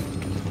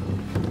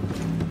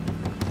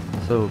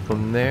 So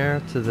from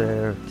there to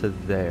there to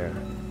there.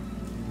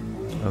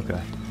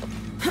 Okay.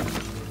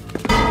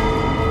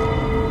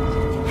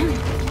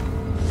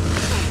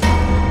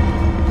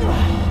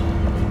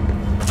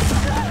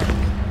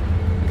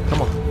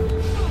 Come on.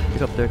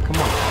 Get up there. Come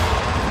on.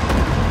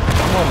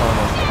 Come on,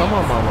 mama. Come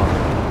on, mama.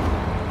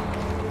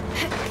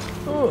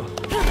 Oh.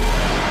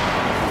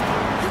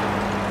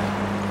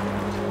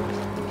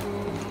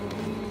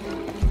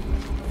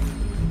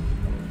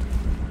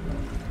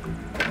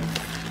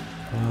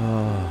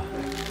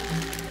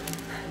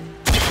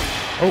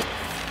 Oh.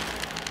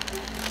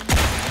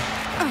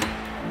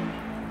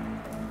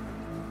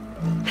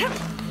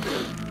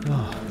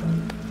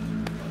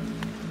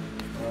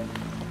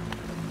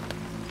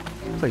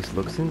 This place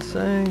looks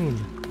insane.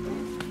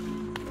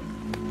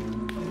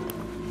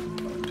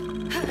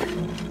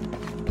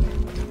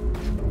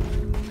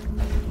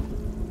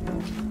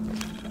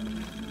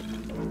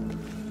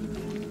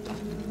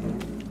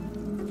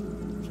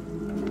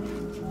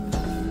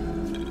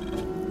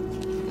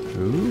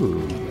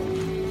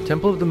 Ooh.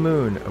 Temple of the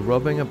Moon.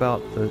 Rubbing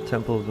about the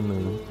Temple of the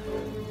Moon.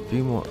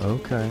 Few more.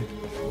 Okay.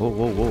 Whoa,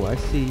 whoa, whoa. I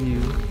see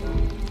you.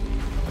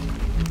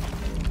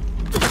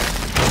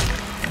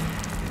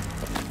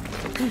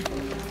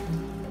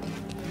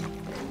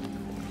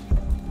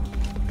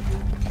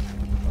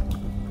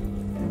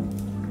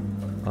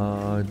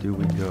 Do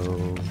we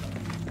go?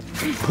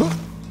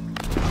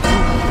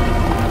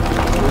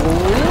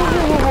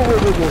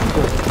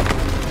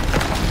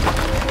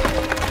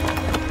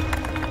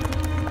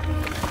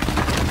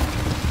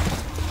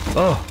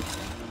 Oh,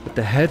 with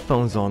the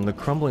headphones on, the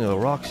crumbling of the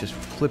rocks just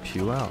flips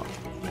you out.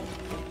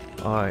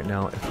 Alright,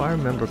 now, if I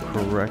remember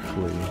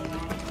correctly,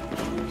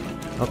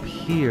 up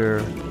here...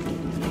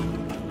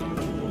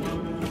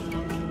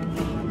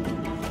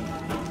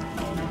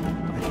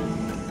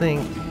 I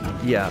think...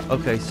 Yeah,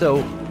 okay,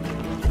 so...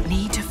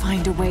 Need to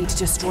find a way to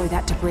destroy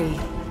that debris.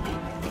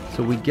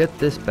 So we get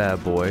this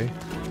bad boy.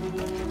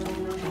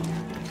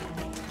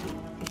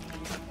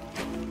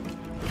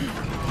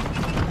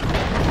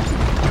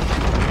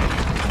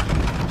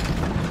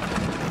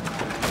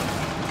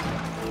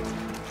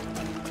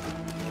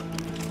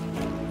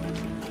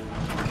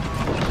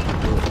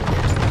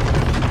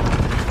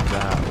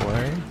 That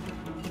way.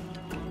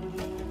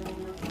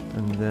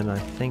 And then I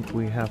think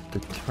we have to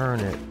turn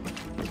it.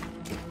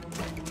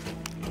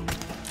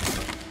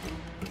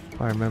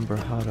 I remember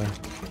how to...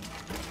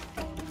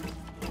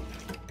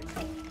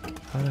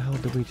 How the hell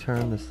did we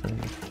turn this thing?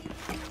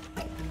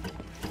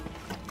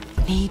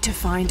 Need to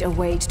find a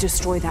way to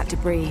destroy that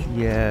debris.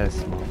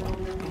 Yes, Mama.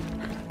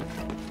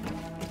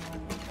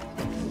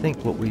 I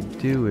think what we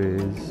do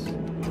is...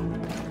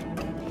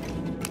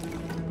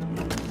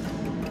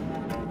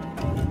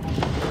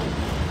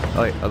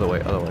 Oh wait, other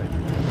way, other way.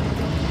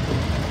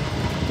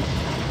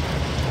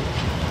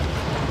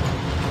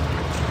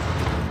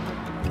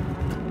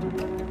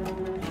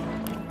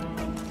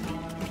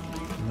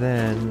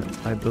 Then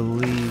I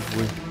believe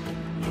we...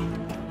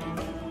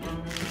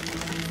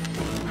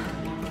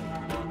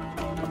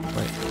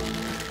 Wait.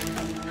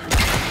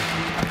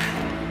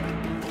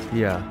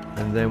 Yeah,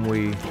 and then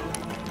we...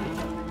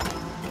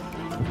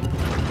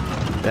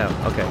 Yeah,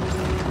 okay.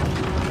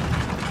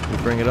 We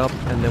bring it up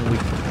and then we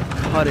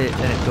cut it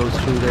and it goes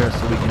through there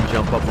so we can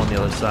jump up on the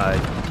other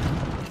side.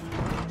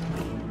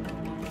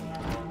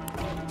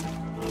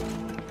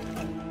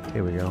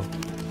 Here we go.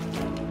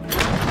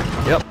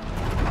 Yep.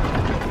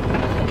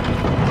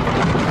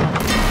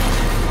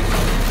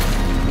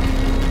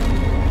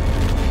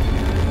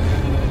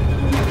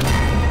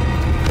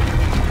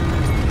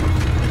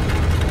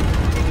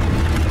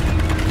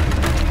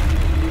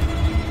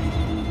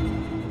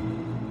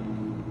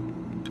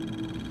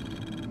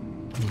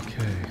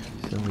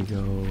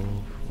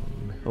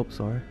 Oh,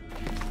 sorry.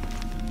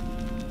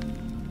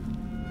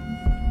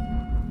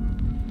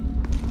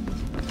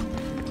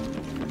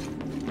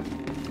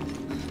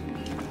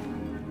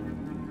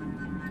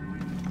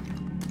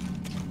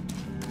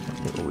 I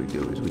think what we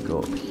do is we go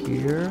up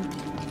here.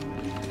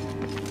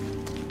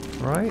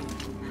 Right?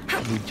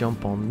 We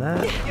jump on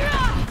that.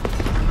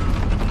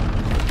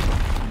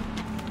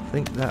 I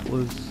think that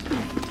was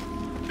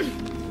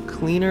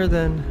cleaner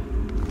than...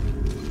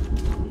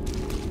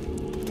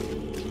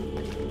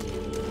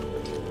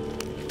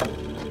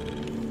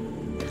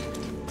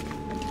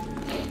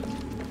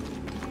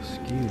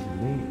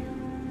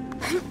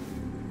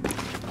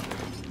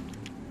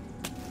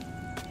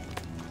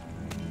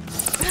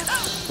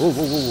 Whoa,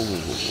 whoa, whoa, whoa,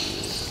 whoa, whoa.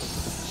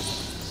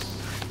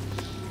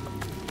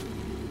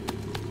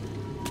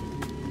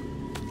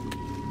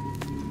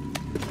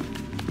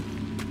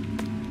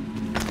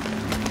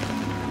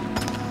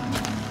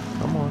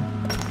 Come on.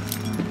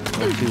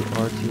 R2,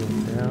 RT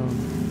and down.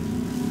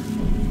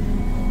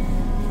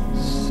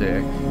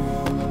 Sick.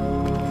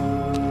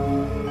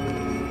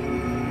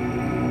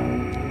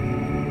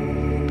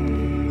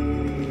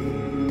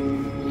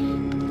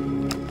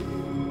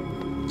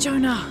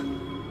 Jonah!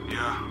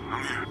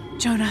 I'm here.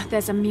 Jonah,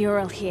 there's a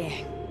mural here.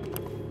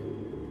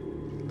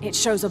 It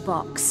shows a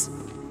box.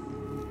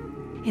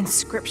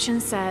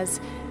 Inscription says,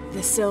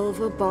 the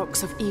silver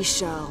box of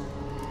Ishal.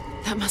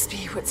 That must be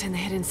what's in the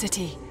hidden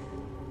city.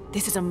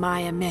 This is a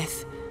Maya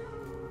myth.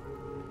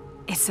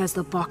 It says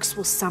the box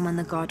will summon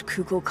the god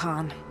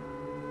Kukulkan.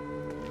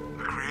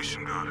 The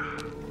creation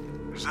god.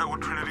 Is that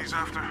what Trinity's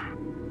after?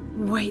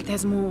 Wait,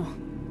 there's more.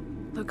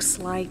 Looks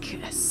like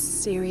a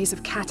series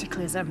of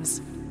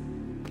cataclysms.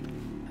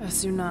 A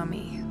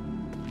tsunami.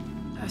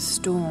 A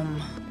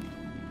storm.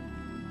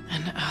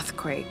 An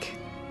earthquake.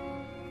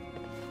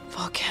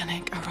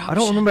 Volcanic eruption. I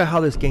don't remember how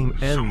this game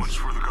ends. So much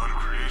for the god of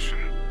creation.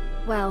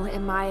 Well,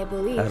 in Maya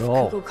belief, At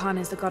all. Kukulkan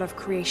is the god of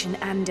creation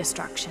and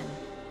destruction.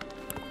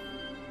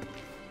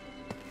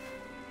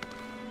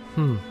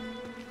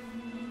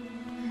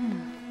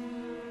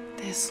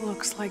 This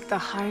looks like the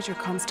Hydra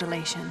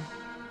constellation,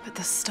 but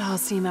the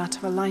stars seem out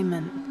of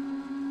alignment.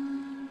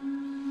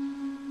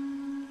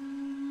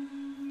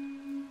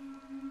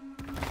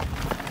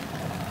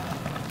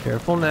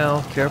 Careful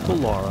now. Careful,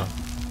 Lara.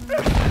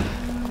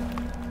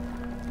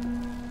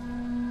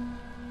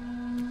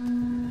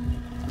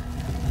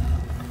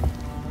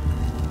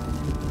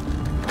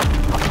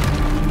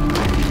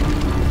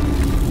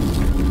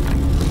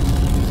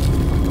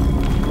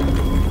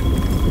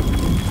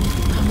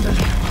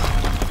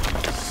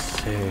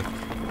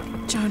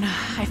 Jonah,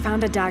 I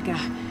found a dagger.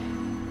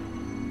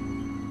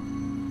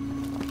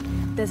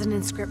 There's an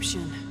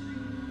inscription.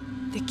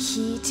 The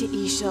key to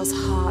Ishel's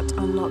heart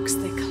unlocks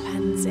the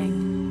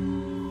cleansing.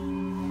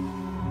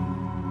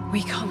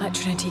 We can't let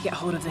Trinity get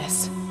hold of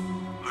this.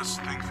 Let's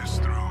think this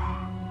through.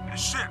 Hey,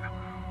 shit!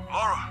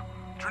 Lara,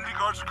 Trinity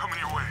guards are coming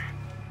your way.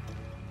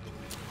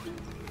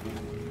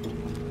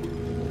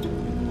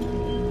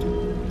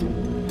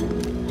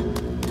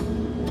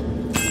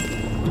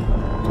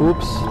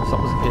 Oops,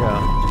 something's,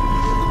 yeah.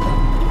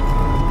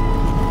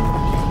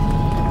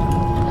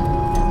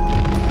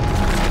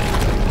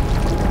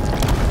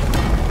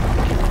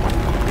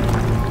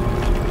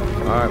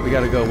 Alright, we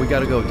gotta go, we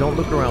gotta go. Don't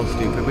look around,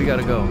 stupid, we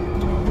gotta go.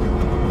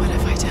 What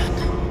have I done?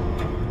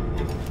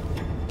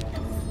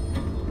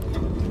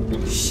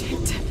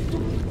 Shit.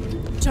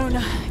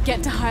 Jonah,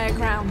 get to higher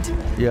ground.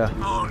 Yeah.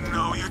 Oh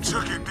no, you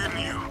took it,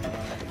 didn't you?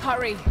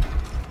 Hurry.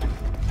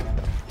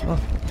 Oh.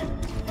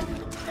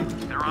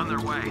 They're on their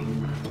way.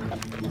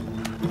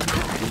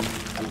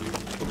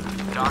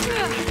 Dr.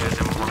 Dominguez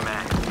and more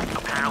men.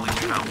 Apparently we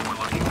found what we're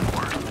looking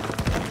for.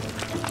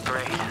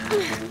 Great.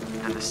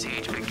 And the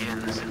siege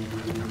begins.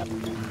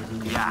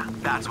 Yeah,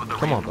 that's what the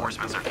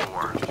reinforcements are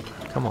for.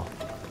 Come on.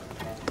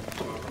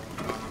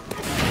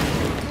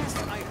 Yes,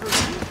 I heard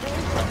you.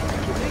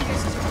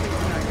 Dominguez is okay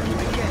tonight.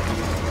 I get it.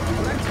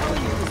 What I'm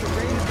telling you is the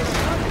rain is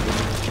gonna come.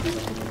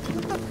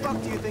 What the fuck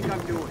do you think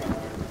I'm doing?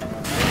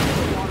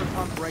 Fixing the water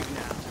pump right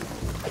now.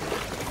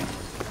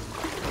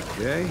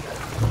 Okay.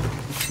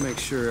 Let's make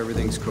sure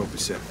everything's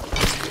copacetic.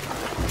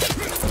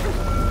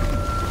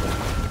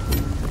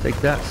 Take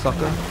that,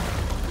 sucker.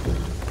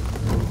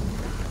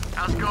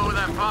 How's it go with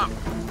that pump?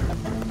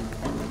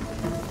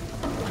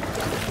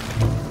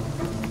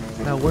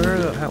 Now where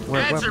the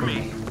where Answer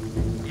me!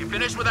 You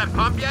finished with that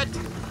pump yet?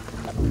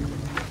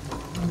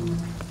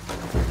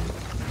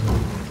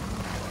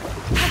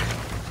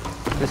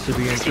 This should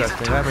be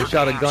interesting. I haven't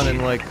shot a gun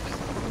in like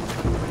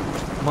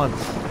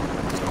months.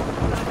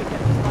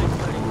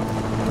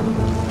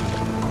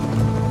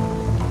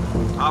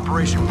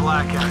 Operation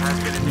Blackout has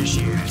been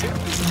initiated.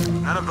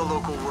 None of the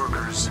local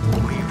workers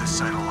will leave the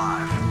site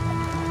alive.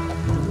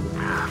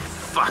 Ah,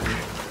 fuck.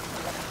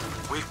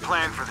 We've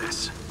planned for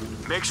this.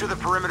 Make sure the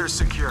perimeter's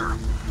secure.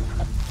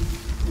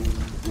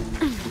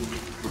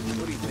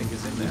 What do you think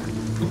is in there?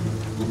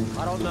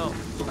 I don't know,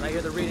 but I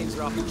hear the readings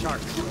are off the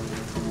charts.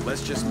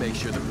 Let's just make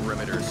sure the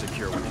perimeter is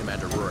secure when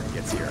Commander Rourke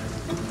gets here.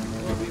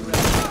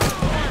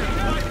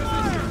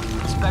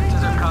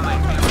 Inspectors are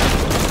coming.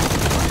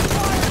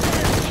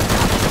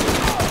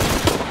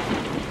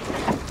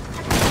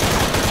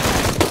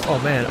 Oh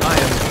man, I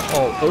am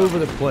all over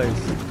the place.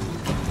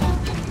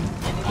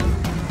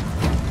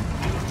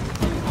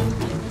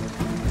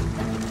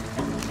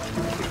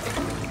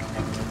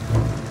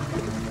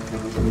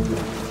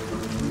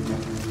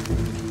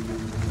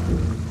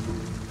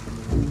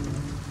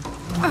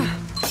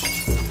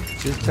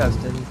 Just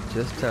testing,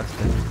 just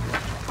testing.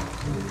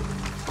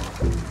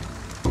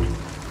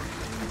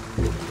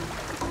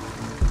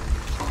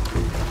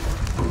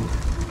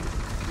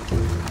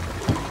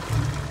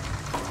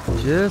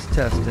 Just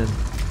testing.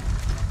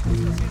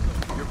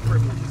 Your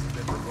privileges have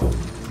been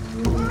revoked.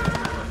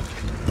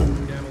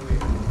 Galilee,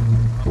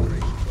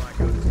 Operation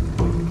Blackout is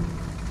complete.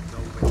 No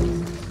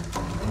witnesses.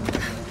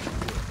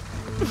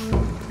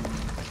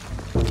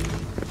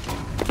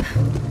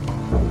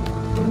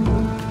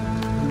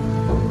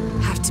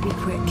 Have to be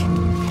quick.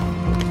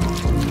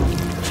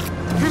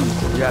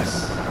 Yes.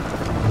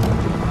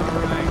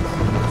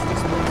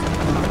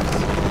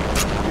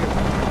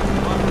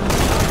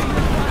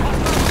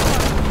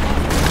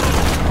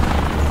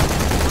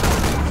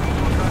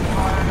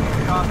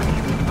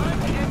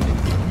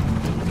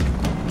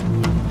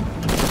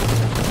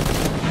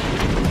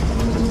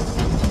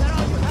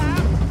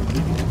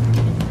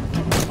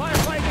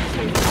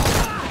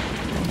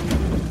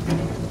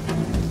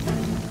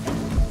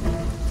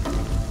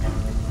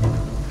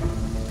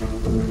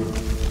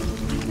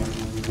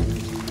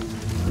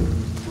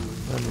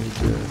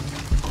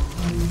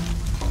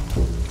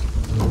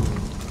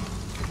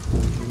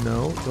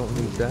 No, don't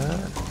need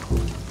that.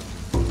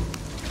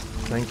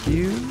 Thank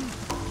you.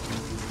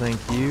 Thank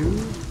you.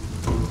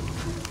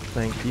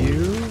 Thank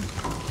you.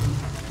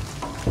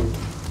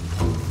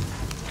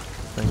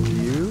 Thank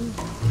you.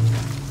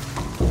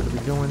 Where are we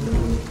going now?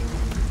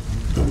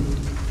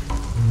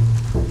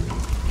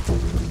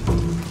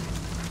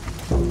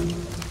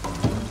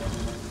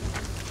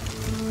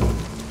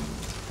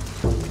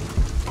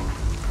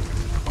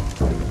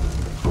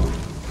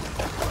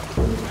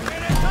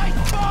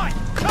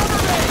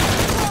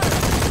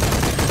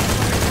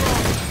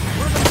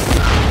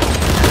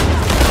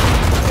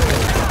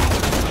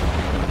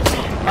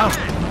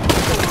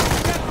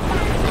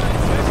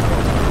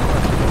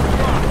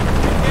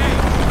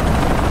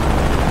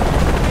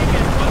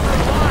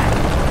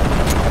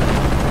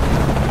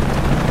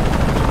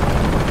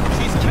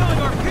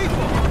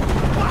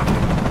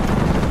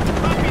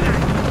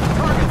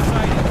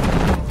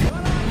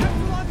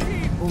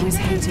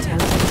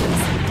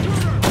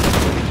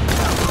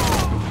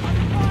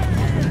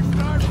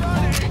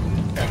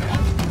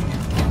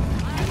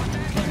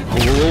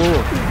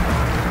 Whoa.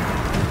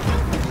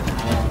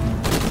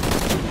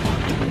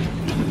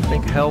 I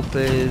think health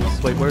is...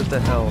 Wait, where's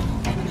the health?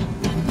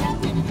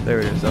 There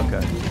it is,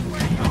 okay.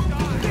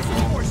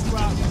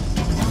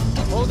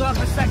 Hold up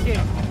a second.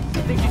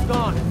 I think he's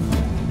gone.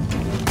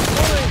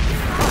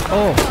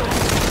 Oh!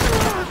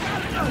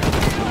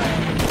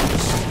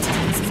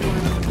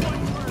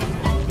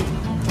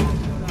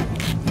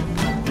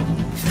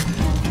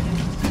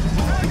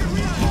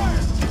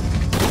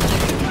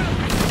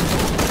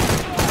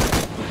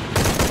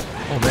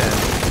 Oh, man.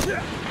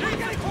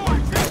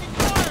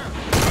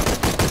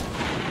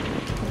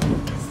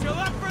 Still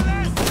up for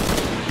this?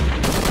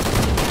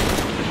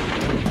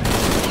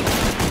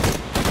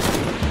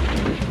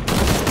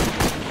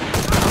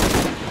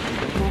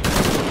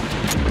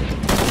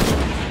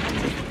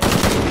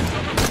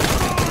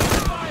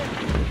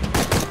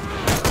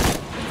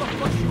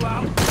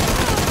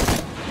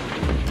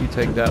 You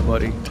take that,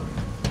 buddy.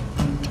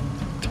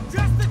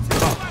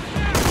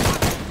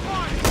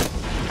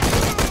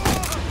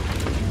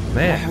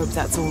 Man. I hope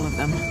that's all of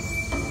them.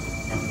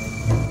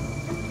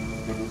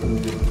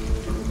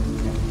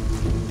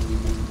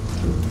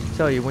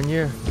 Tell you, when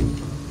you're...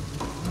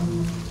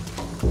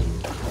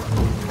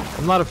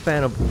 I'm not a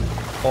fan of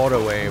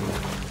auto aim,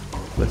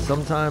 but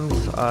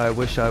sometimes I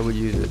wish I would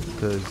use it,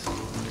 because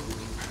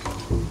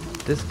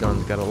this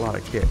gun's got a lot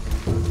of kick.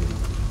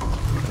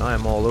 And I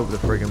am all over the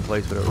friggin'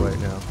 place with it right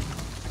now.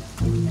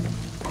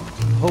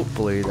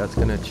 Hopefully that's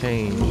gonna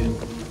change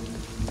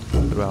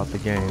throughout the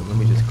game. Let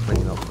me just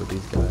clean up with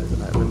these guys.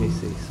 Let me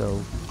see.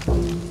 So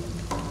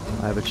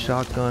I have a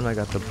shotgun, I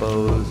got the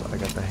bows, I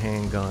got the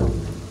handgun.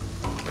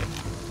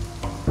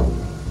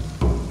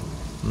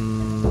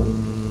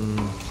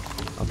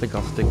 I think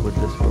I'll stick with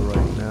this for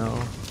right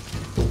now.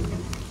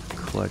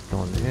 Collect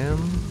on him.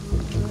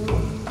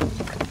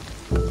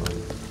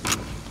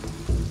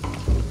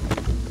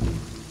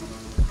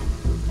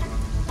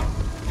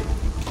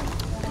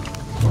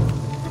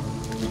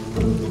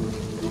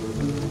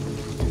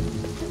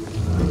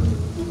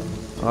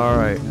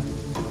 Alright.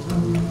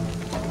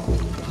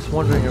 Just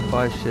wondering if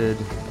I should...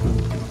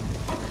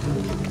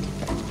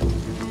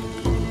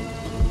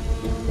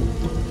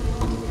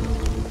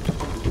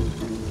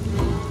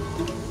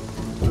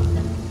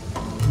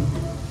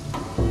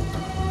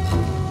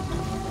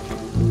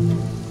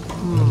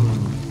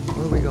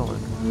 Where are we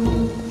going?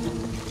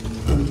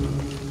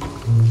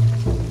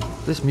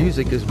 This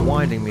music is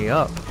winding me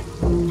up.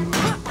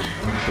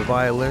 The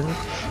violins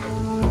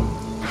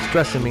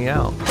stressing me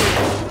out.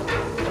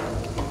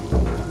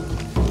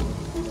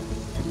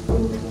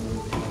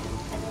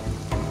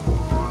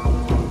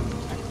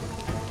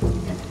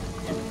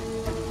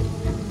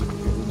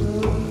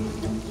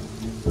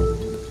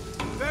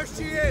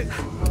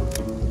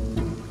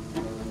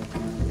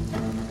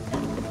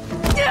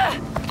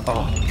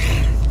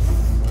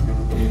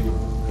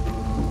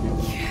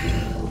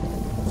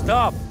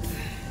 Stop!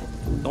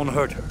 Don't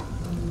hurt her.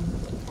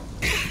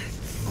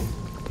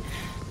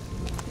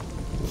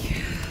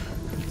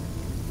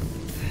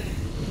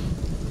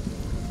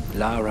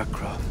 Lara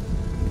Croft.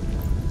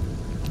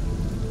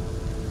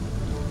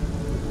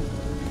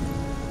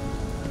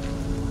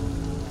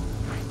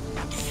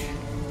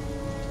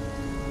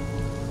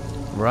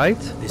 Right?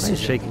 This I'm is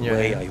shaking your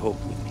way head. I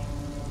hope with me.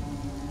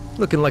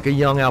 Looking like a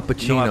young Al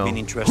Pacino. You know I've been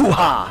interested.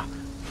 Hoo-ha!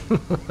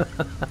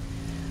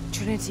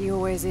 Trinity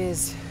always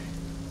is.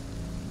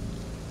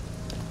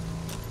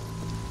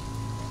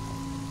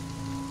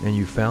 And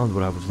you found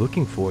what I was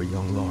looking for,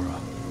 young Lara.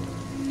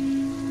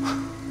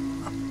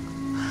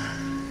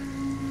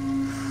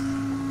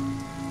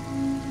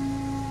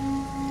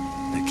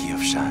 The key of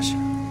Shasha.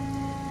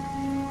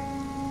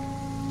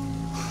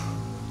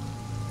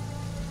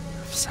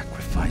 I've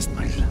sacrificed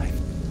my life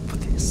for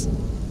this.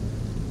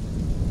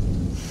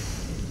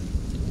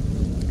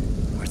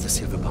 Where's the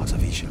silver box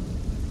of Isha?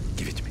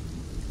 Give it to me.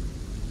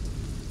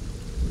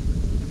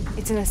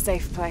 It's in a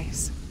safe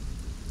place.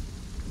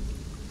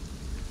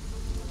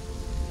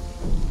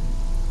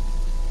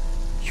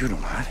 You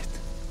don't have it.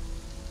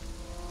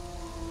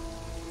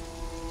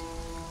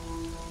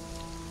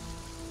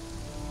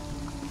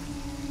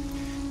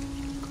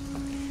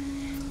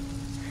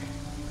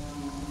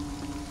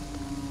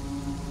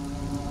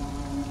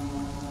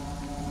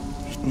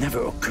 It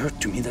never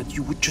occurred to me that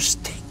you would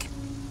just take it.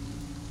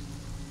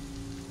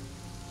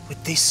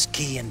 With this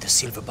key and the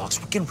silver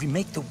box, we can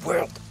remake the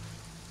world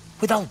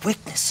without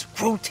weakness,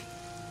 cruelty.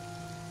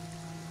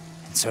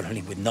 And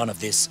certainly with none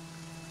of this.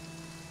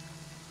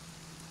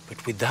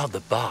 But without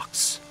the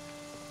box,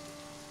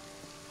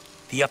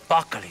 the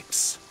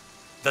apocalypse,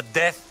 the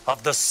death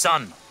of the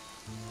sun.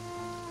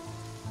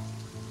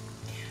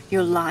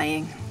 You're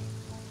lying.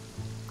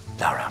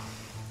 Lara,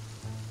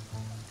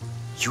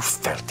 you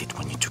felt it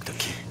when you took the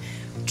key.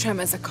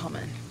 Tremors are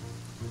common.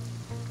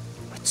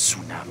 But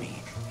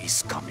tsunami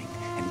is coming,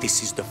 and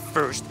this is the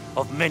first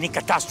of many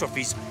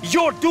catastrophes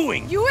you're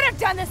doing. You would have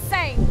done the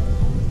same.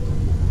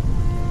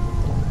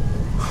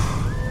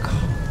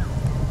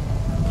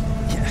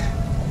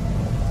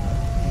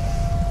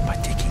 By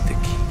taking the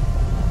key,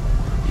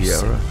 you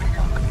set Yara. the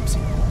apocalypse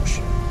in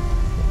motion.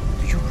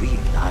 Do you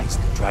realize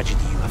the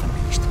tragedy you have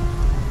unleashed.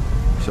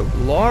 So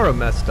Lara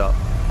messed up.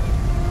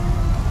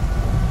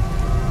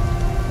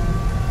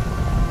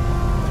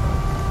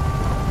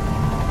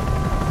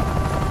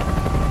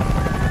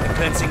 The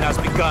cleansing has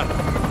begun.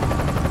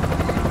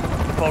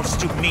 It falls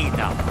to me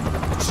now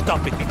to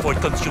stop it before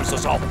it consumes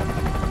us all.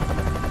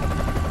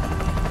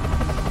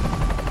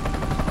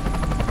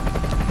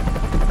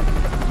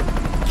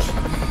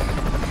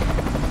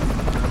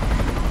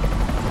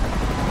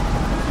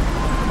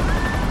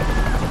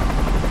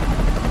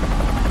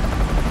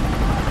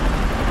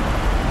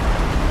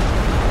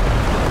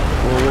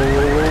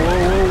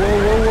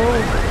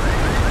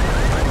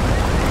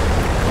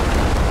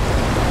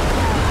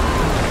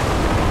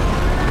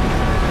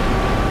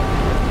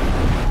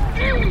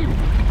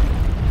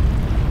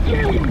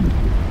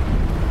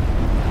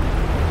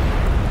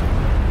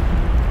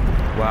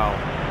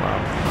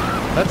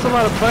 That's a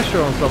lot of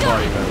pressure on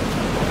somebody, man.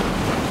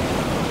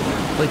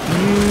 Like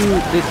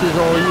this is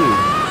all you.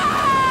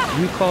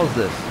 You caused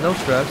this. No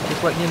stress,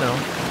 just letting you know.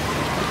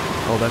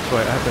 Oh, that's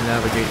right, I have to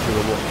navigate through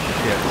the wall.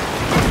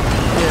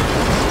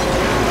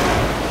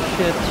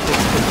 Shit.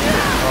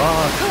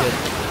 Oh, shit.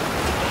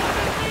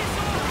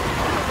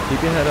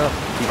 Keep your head up.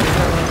 Keep your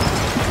head up.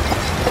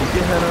 Keep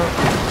your head up.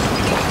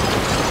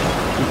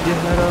 Keep your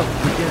head up.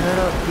 Keep your head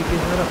up. Keep your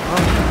head up.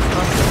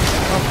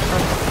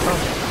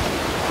 Up.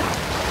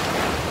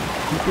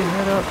 Keep your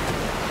head up.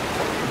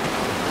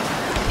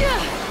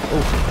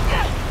 Oh.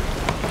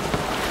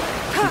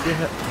 Keep your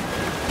head.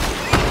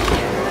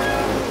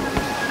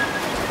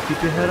 Keep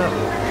your head up.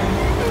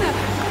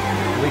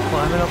 Are we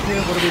climbing up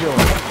here? What are we doing?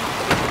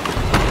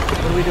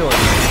 What are we doing?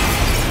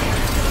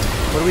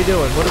 What are we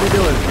doing? What are we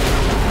doing?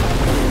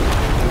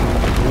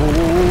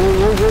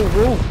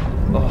 Whoa.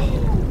 Oh.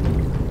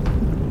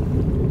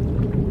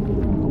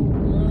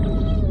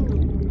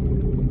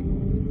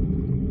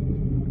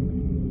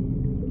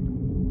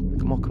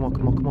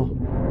 Come on.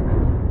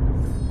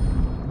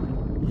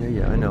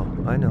 Yeah, I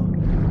know.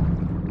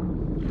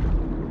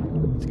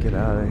 Let's get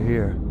out of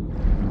here.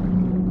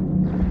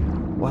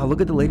 Wow,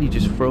 look at the lady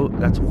just froze.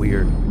 That's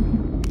weird.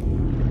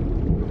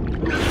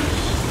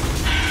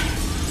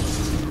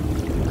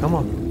 Come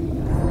on.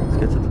 Let's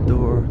get to the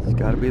door. It's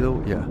gotta be the...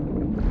 yeah.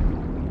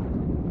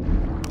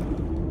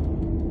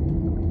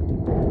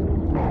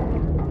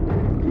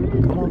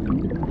 Come on.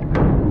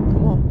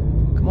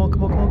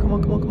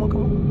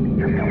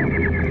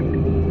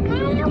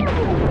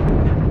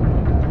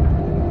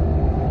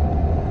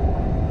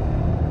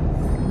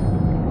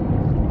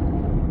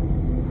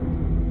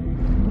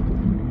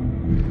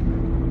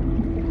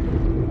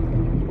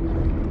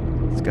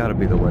 It's gotta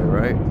be the way,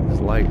 right? It's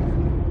light.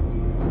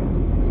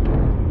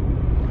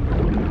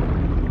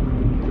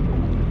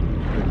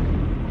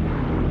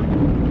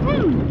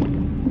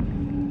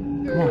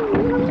 Come on.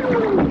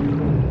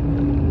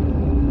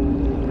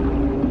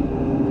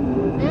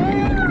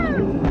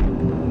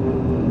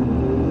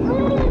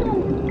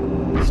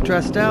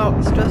 Stressed out.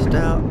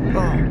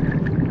 Oh.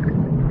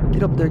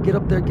 Get up there.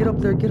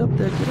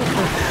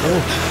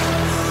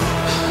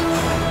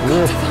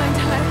 Oh.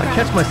 I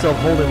catch myself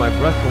holding my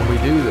breath when we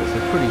do this.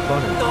 It's pretty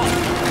funny.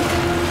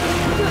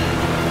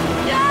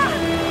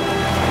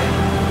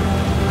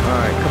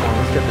 Alright, come on,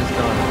 let's get this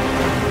done.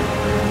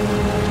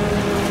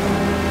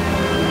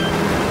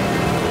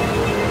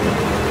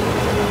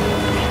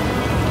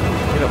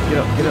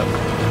 Get up.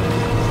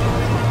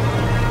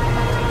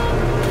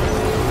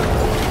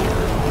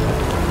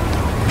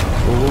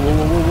 Whoa.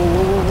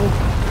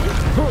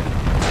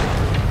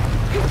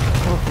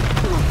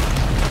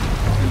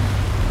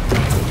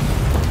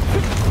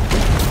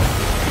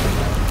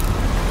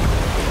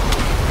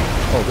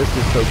 Oh, this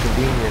is so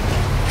convenient.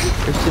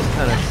 It's just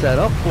kind of set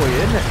up for you,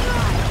 isn't it?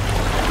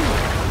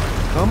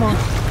 Come on. I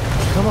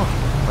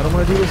don't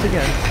want to do this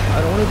again.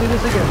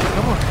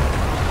 Come on.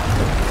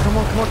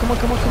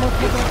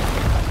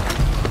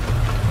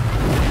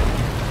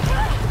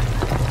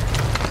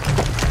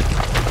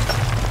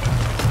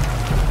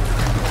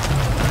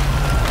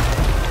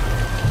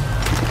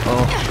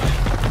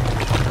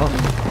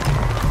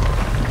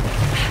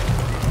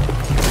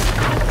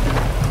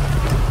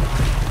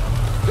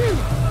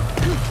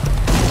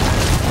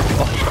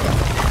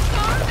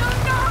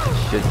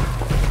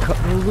 Cut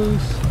me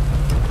loose.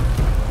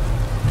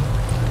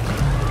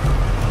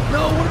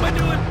 No, what am I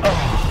doing?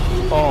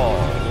 Oh,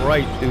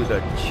 right through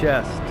the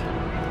chest.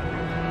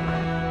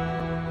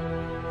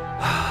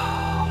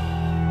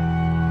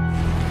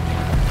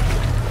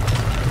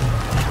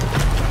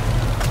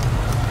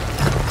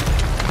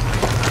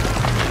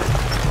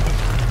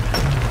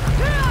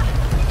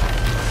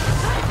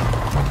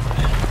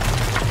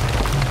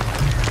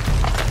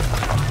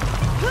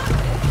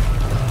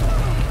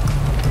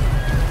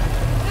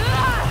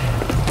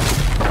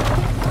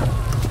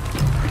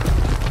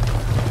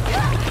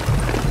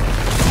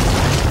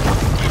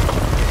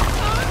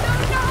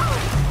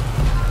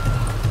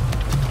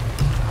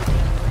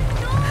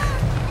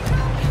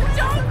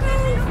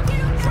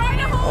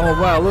 Oh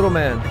wow, little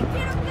man.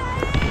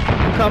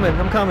 I'm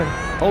coming.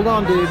 Hold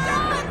on, dude.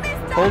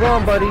 Hold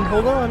on, buddy.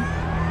 Hold on.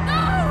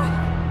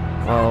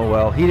 Oh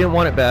well, he didn't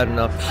want it bad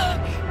enough.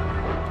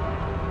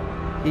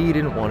 He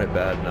didn't want it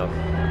bad enough.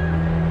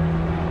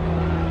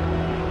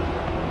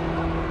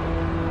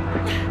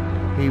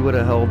 He would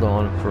have held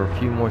on for a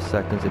few more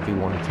seconds if he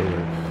wanted to.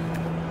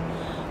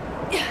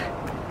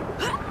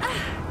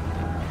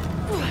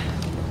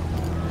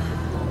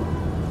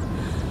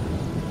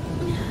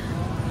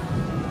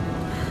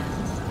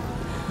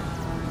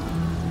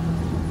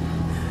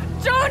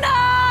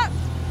 Jonah!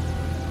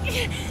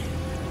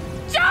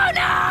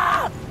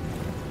 Jonah!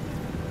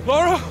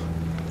 Lara?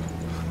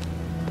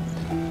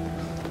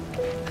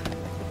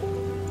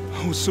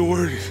 I was so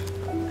worried.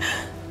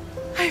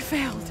 I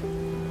failed.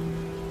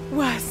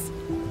 Worse.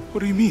 What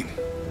do you mean?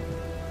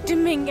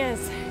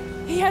 Dominguez.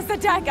 He has the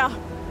dagger.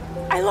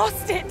 I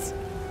lost it.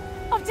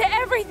 After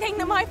everything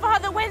that my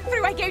father went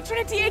through, I gave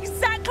Trinity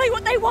exactly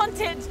what they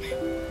wanted.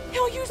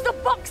 He'll use the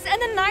box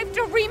and the knife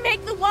to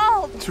remake the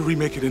world. To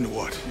remake it into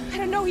what? I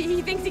don't know.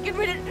 He thinks he can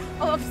rid it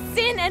of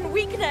sin and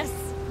weakness.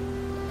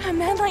 A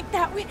man like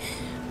that, we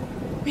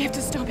have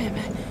to stop him.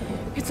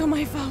 It's all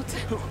my fault.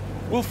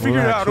 We'll figure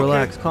it out,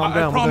 Relax, okay? calm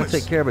down. We're gonna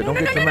take care of it. Don't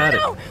get dramatic.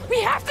 No. We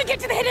have to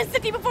get to the hidden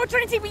city before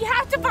Trinity. We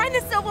have to find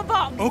the silver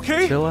box.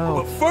 Okay? Chill out.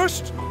 But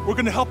first, we're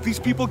gonna help these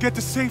people get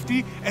to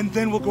safety, and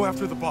then we'll go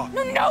after the box.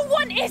 No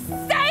one is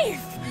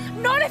safe!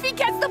 Not if he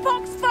gets the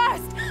box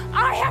first!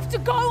 I have to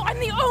go! I'm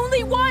the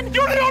only one!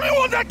 You're the only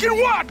one that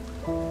can what?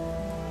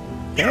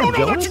 You don't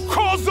know that you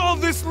caused all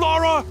this,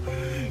 Lara!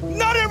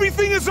 Not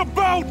everything is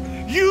about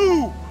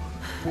you!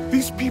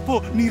 These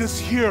people need us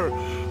here.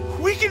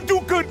 We can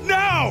do good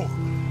now!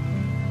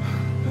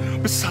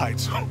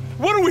 Besides,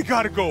 what do we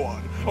gotta go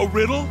on? A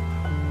riddle?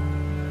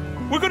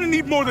 We're gonna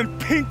need more than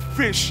pink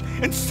fish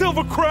and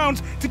silver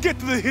crowns to get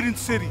to the hidden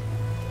city.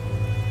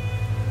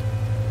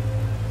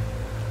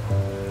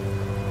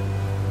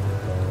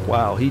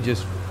 Wow, he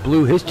just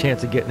blew his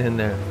chance of getting in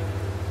there.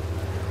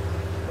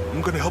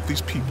 I'm gonna help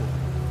these people.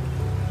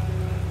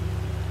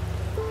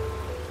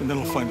 And then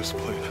I'll find us a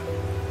plane.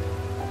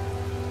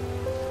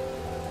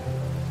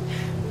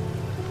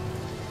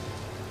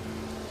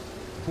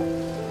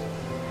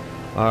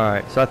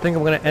 Alright, so I think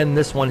I'm going to end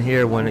this one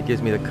here when it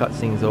gives me the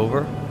cutscenes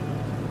over.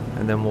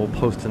 And then we'll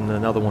post in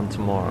another one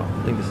tomorrow.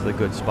 I think this is a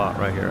good spot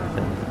right here, I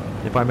think.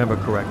 If I remember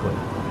correctly.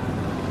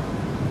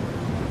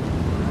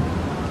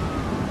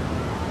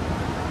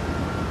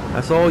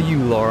 That's all you,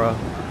 Laura.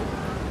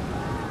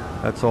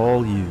 That's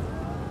all you.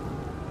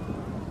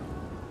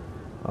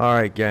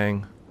 Alright,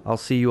 gang. I'll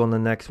see you on the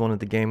next one at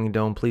the Gaming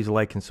Dome. Please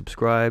like and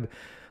subscribe.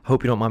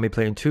 Hope you don't mind me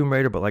playing Tomb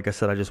Raider, but like I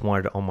said, I just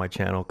wanted it on my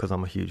channel because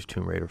I'm a huge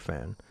Tomb Raider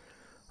fan.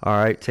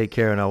 Alright, take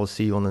care, and I will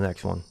see you on the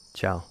next one.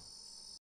 Ciao.